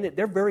at the end,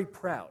 they're very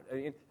proud.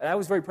 And I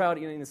was very proud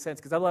in a sense,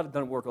 because I've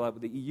done work a lot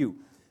with the EU.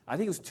 I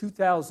think it was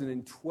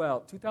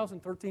 2012,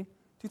 2013?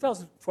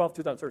 2012,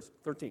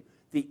 2013.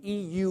 The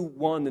EU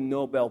won the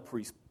Nobel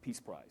Peace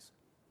Prize.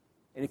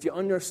 And if you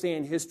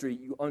understand history,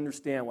 you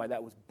understand why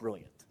that was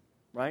brilliant,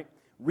 right?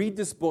 Read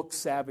this book,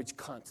 Savage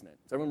Continent.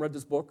 Has everyone read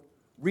this book?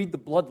 Read The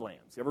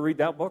Bloodlands. You ever read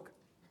that book?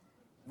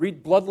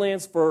 Read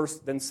Bloodlands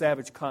first, then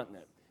Savage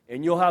Continent.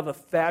 And you'll have a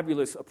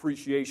fabulous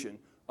appreciation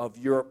of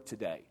Europe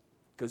today.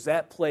 Because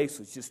that place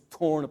was just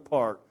torn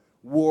apart,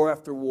 war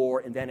after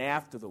war, and then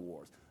after the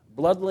wars.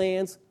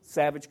 Bloodlands,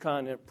 Savage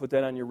Continent, put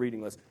that on your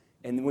reading list.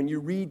 And when you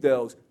read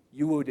those,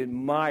 you would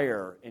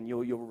admire and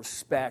you'll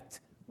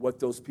respect what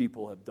those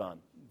people have done,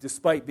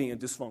 despite being a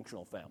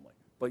dysfunctional family.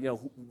 But,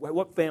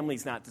 what family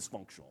is not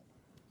dysfunctional?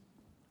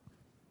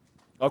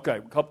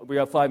 Okay, we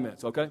have 5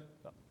 minutes, okay?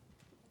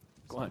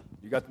 Go ahead.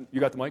 You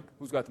got the mic?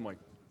 Who's got the mic?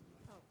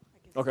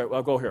 Okay,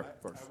 I'll go here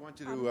first. I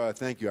wanted to,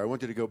 thank you. I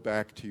wanted to go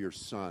back to your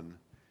son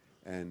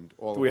and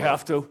all Do we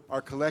have to?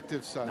 Our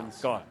collective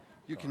sons. No, go on.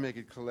 You can make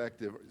it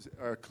collective.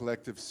 Our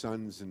collective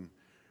sons and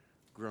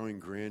growing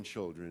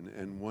grandchildren,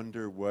 and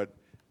wonder what,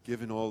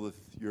 given all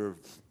your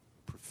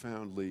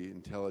profoundly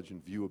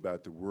intelligent view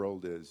about the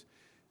world is,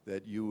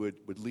 that you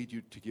would lead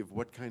you to give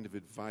what kind of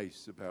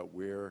advice about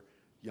where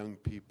young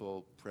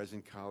people,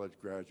 present college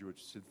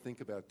graduates, should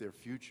think about their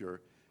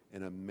future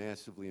in a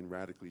massively and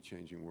radically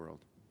changing world?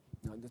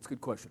 No, that's a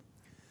good question.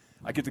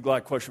 I get the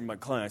glad question from my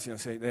clients.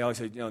 They always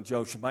say,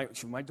 Joe,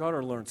 should my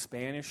daughter learn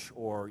Spanish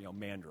or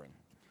Mandarin?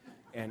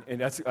 And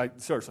that's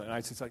seriously. And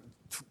I say,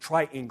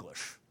 try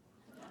English.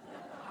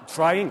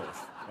 Try English,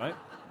 right?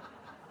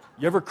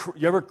 You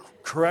ever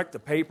correct a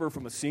paper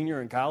from a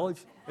senior in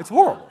college? It's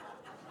horrible.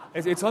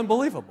 It's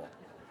unbelievable.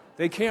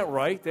 They can't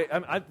write.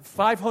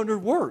 500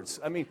 words.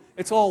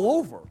 It's all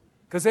over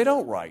because they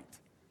don't write,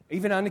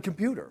 even on the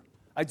computer.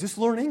 I just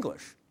learn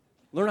English.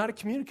 Learn how to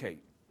communicate.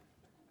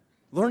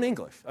 Learn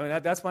English.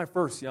 That's my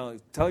first.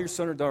 Tell your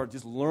son or daughter,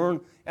 just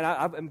learn. And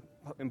I've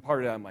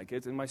imparted that on my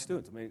kids and my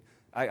students.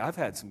 I've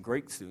had some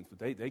great students,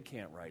 but they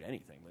can't write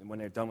anything. And when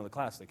they're done with the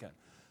class, they can.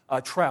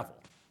 Travel.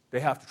 They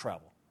have to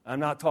travel. I'm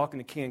not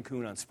talking to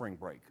Cancun on spring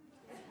break.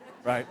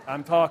 right?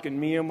 I'm talking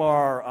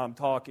Myanmar, I'm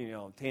talking,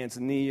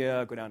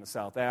 Tanzania, go down to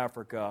South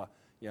Africa,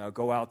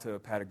 go out to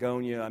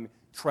Patagonia. I mean,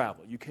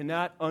 travel. You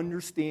cannot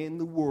understand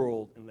the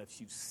world unless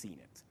you've seen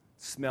it,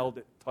 smelled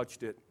it,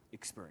 touched it,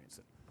 experienced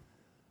it.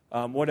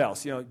 What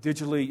else?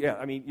 Digitally, yeah,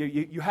 I mean,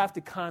 you have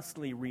to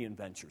constantly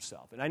reinvent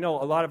yourself. And I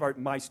know a lot of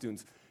my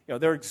students,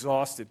 they're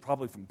exhausted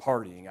probably from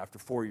partying after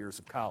 4 years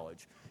of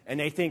college, and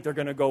they think they're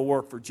going to go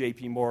work for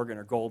J.P. Morgan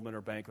or Goldman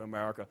or Bank of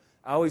America.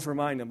 I always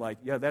remind them,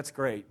 yeah, that's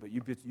great, but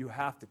you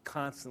have to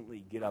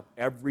constantly get up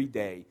every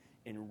day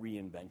and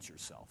reinvent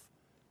yourself.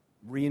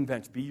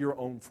 Be your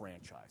own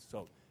franchise.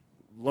 So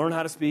learn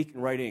how to speak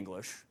and write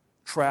English,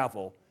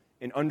 travel,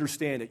 and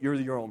understand that you're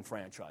your own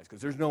franchise,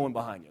 because there's no one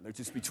behind you. There's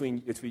just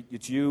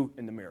it's you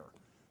and the mirror.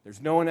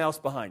 There's no one else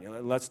behind you,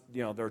 unless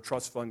they're a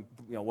trust fund,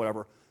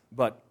 whatever.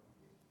 But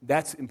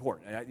that's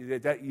important.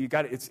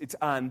 It's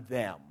on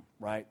them,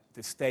 right,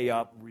 to stay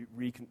up,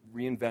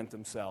 reinvent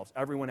themselves.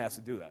 Everyone has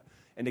to do that.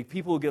 And the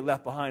people who get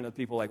left behind are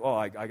people like, oh,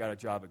 I got a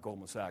job at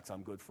Goldman Sachs,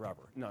 I'm good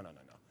forever. No.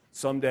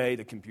 Someday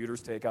the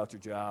computers take out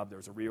your job,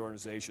 there's a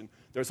reorganization,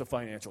 there's a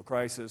financial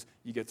crisis,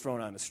 you get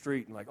thrown on the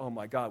street and like, oh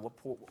my God,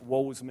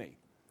 woe was me.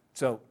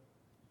 So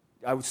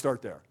I would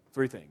start there.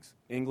 3 things: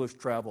 English,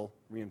 travel,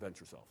 reinvent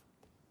yourself.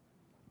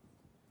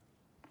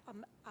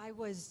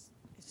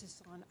 It's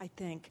just on, I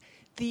think,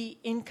 the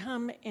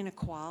income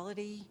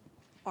inequality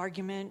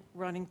argument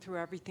running through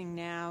everything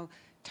now,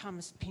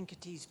 Thomas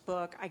Piketty's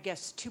book, I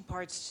guess 2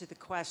 parts to the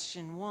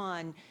question.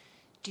 1,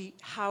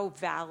 how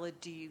valid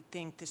do you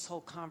think this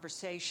whole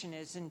conversation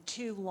is? And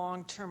 2,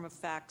 long-term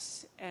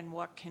effects, and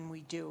what can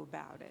we do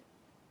about it?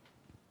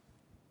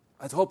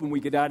 I was hoping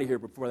we'd get out of here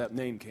before that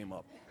name came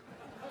up.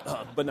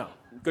 But no,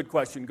 good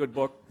question, good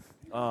book.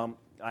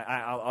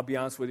 I'll be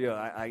honest with you,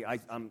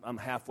 I'm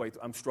halfway,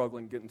 I'm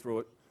struggling getting through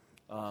it.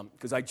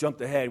 Because I jumped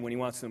ahead when he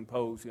wants to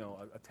impose,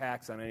 a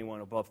tax on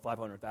anyone above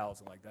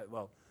 500,000 like that.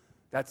 Well,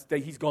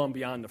 he's gone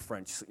beyond the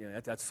French.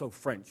 That's so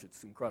French.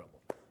 It's incredible.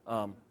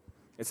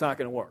 It's not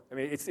going to work. I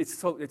mean,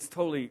 it's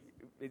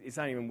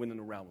not even within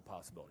the realm of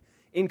possibility.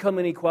 Income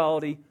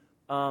inequality.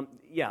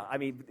 Yeah. I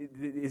mean,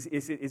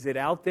 is it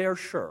out there?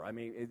 Sure. I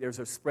mean, there's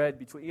a spread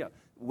between. Yeah.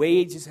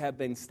 Wages have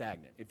been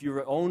stagnant. If you're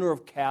an owner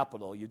of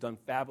capital, you've done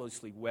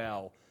fabulously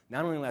well,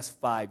 not only in the last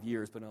 5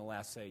 years, but in the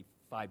last, say,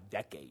 5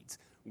 decades.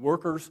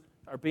 Workers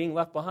are being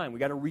left behind. We've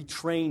got to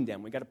retrain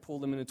them. We've got to pull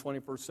them into the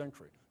 21st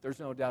century. There's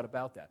no doubt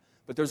about that.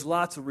 But there's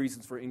lots of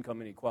reasons for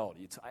income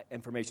inequality. It's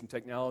information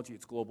technology.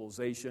 It's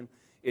globalization.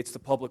 It's the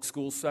public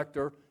school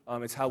sector.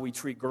 It's how we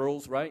treat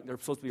girls, right? They're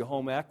supposed to be a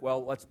home ec.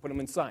 Well, let's put them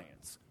in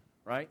science,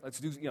 right? Let's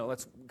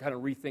kind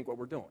of rethink what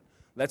we're doing.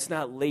 Let's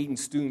not laden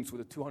students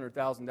with a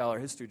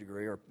 $200,000 history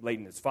degree, or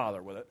laden his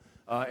father with it,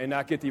 and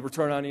not get the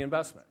return on the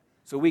investment.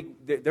 So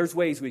there's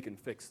ways we can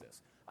fix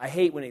this. I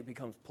hate when it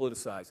becomes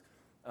politicized.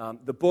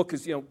 The book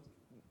is,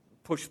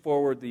 pushed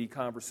forward the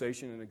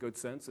conversation in a good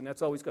sense, and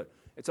that's always good.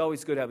 It's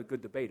always good to have a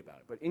good debate about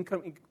it. But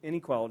income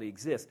inequality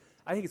exists.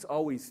 I think it's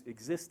always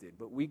existed,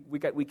 but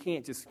we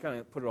can't just kind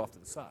of put it off to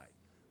the side.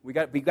 We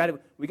got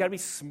to be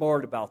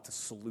smart about the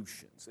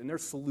solutions, and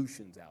there's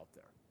solutions out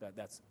there.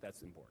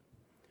 That's important.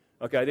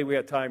 Okay, I think we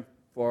have time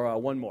for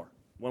one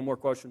more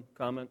question,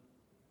 comment.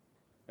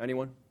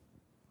 Anyone?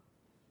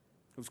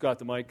 Who's got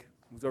the mic?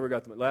 Who's ever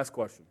got the mic? Last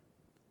question.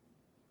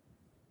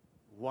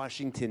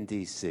 Washington,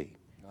 D.C.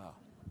 Oh.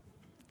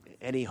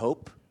 Any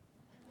hope?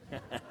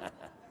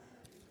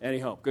 Any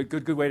hope?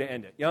 Good way to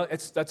end it.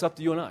 That's up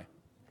to you and I,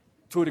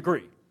 to a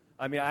degree.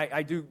 I mean,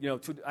 I do.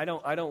 I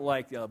don't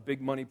like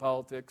big money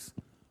politics.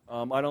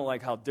 I don't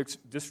like how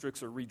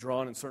districts are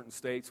redrawn in certain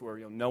states where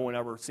no one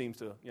ever seems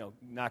to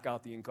knock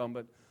out the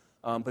incumbent.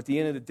 But at the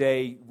end of the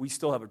day, we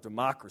still have a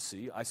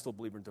democracy. I still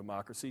believe in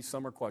democracy.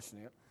 Some are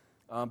questioning it,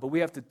 but we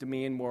have to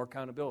demand more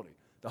accountability.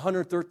 The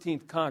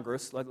 113th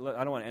Congress, I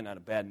don't want to end on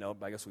a bad note,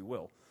 but I guess we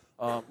will.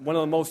 One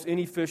of the most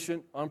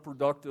inefficient,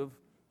 unproductive,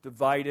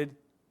 divided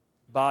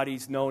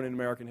bodies known in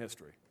American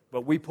history.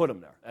 But we put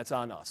them there. That's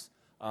on us.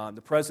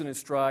 The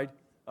president's tried.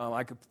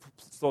 I could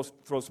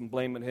throw some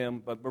blame at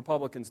him, but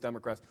Republicans,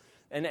 Democrats.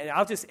 And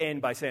I'll just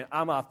end by saying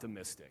I'm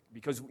optimistic.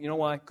 Because you know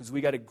why? Because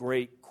we got a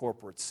great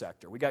corporate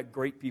sector. We got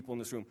great people in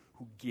this room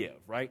who give,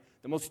 right?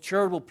 The most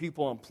charitable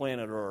people on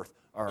planet Earth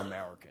are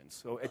Americans.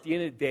 So at the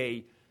end of the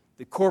day,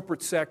 the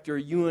corporate sector,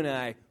 you and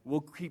I,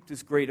 will keep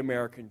this great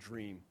American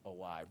dream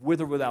alive,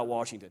 with or without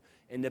Washington.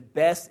 And the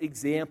best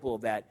example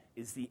of that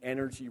is the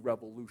energy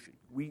revolution.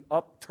 We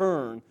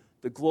upturn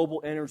the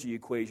global energy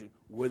equation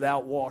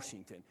without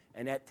Washington.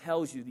 And that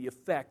tells you the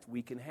effect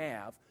we can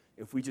have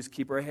if we just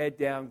keep our head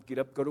down, get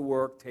up, go to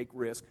work, take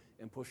risks,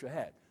 and push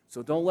ahead.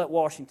 So don't let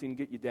Washington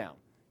get you down.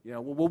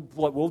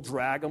 We'll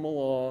drag them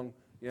along,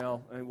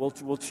 and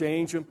we'll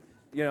change them,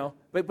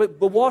 But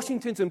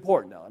Washington's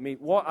important now. I mean,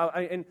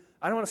 and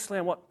I don't want to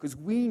slam what, because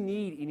we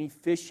need an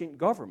efficient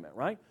government,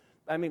 right?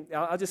 I mean,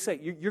 I'll just say,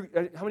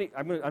 how many?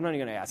 I'm not even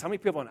going to ask. How many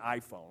people have an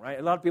iPhone, right?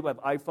 A lot of people have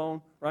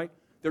iPhone, right?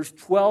 There's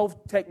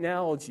 12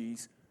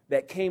 technologies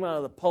that came out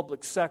of the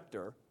public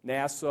sector,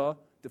 NASA,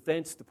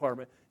 Defense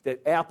Department,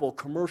 that Apple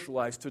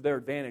commercialized to their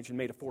advantage and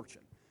made a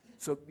fortune.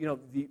 So,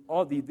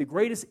 the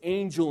greatest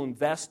angel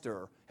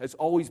investor has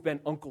always been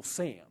Uncle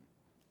Sam,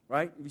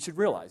 right? You should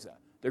realize that.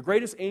 The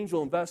greatest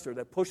angel investor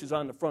that pushes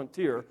on the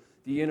frontier,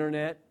 the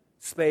internet,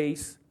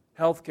 space,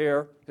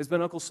 healthcare, has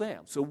been Uncle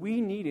Sam. So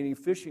we need an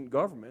efficient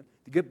government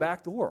to get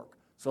back to work.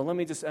 So let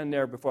me just end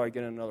there before I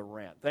get in another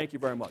rant. Thank you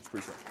very much.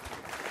 Appreciate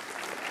it.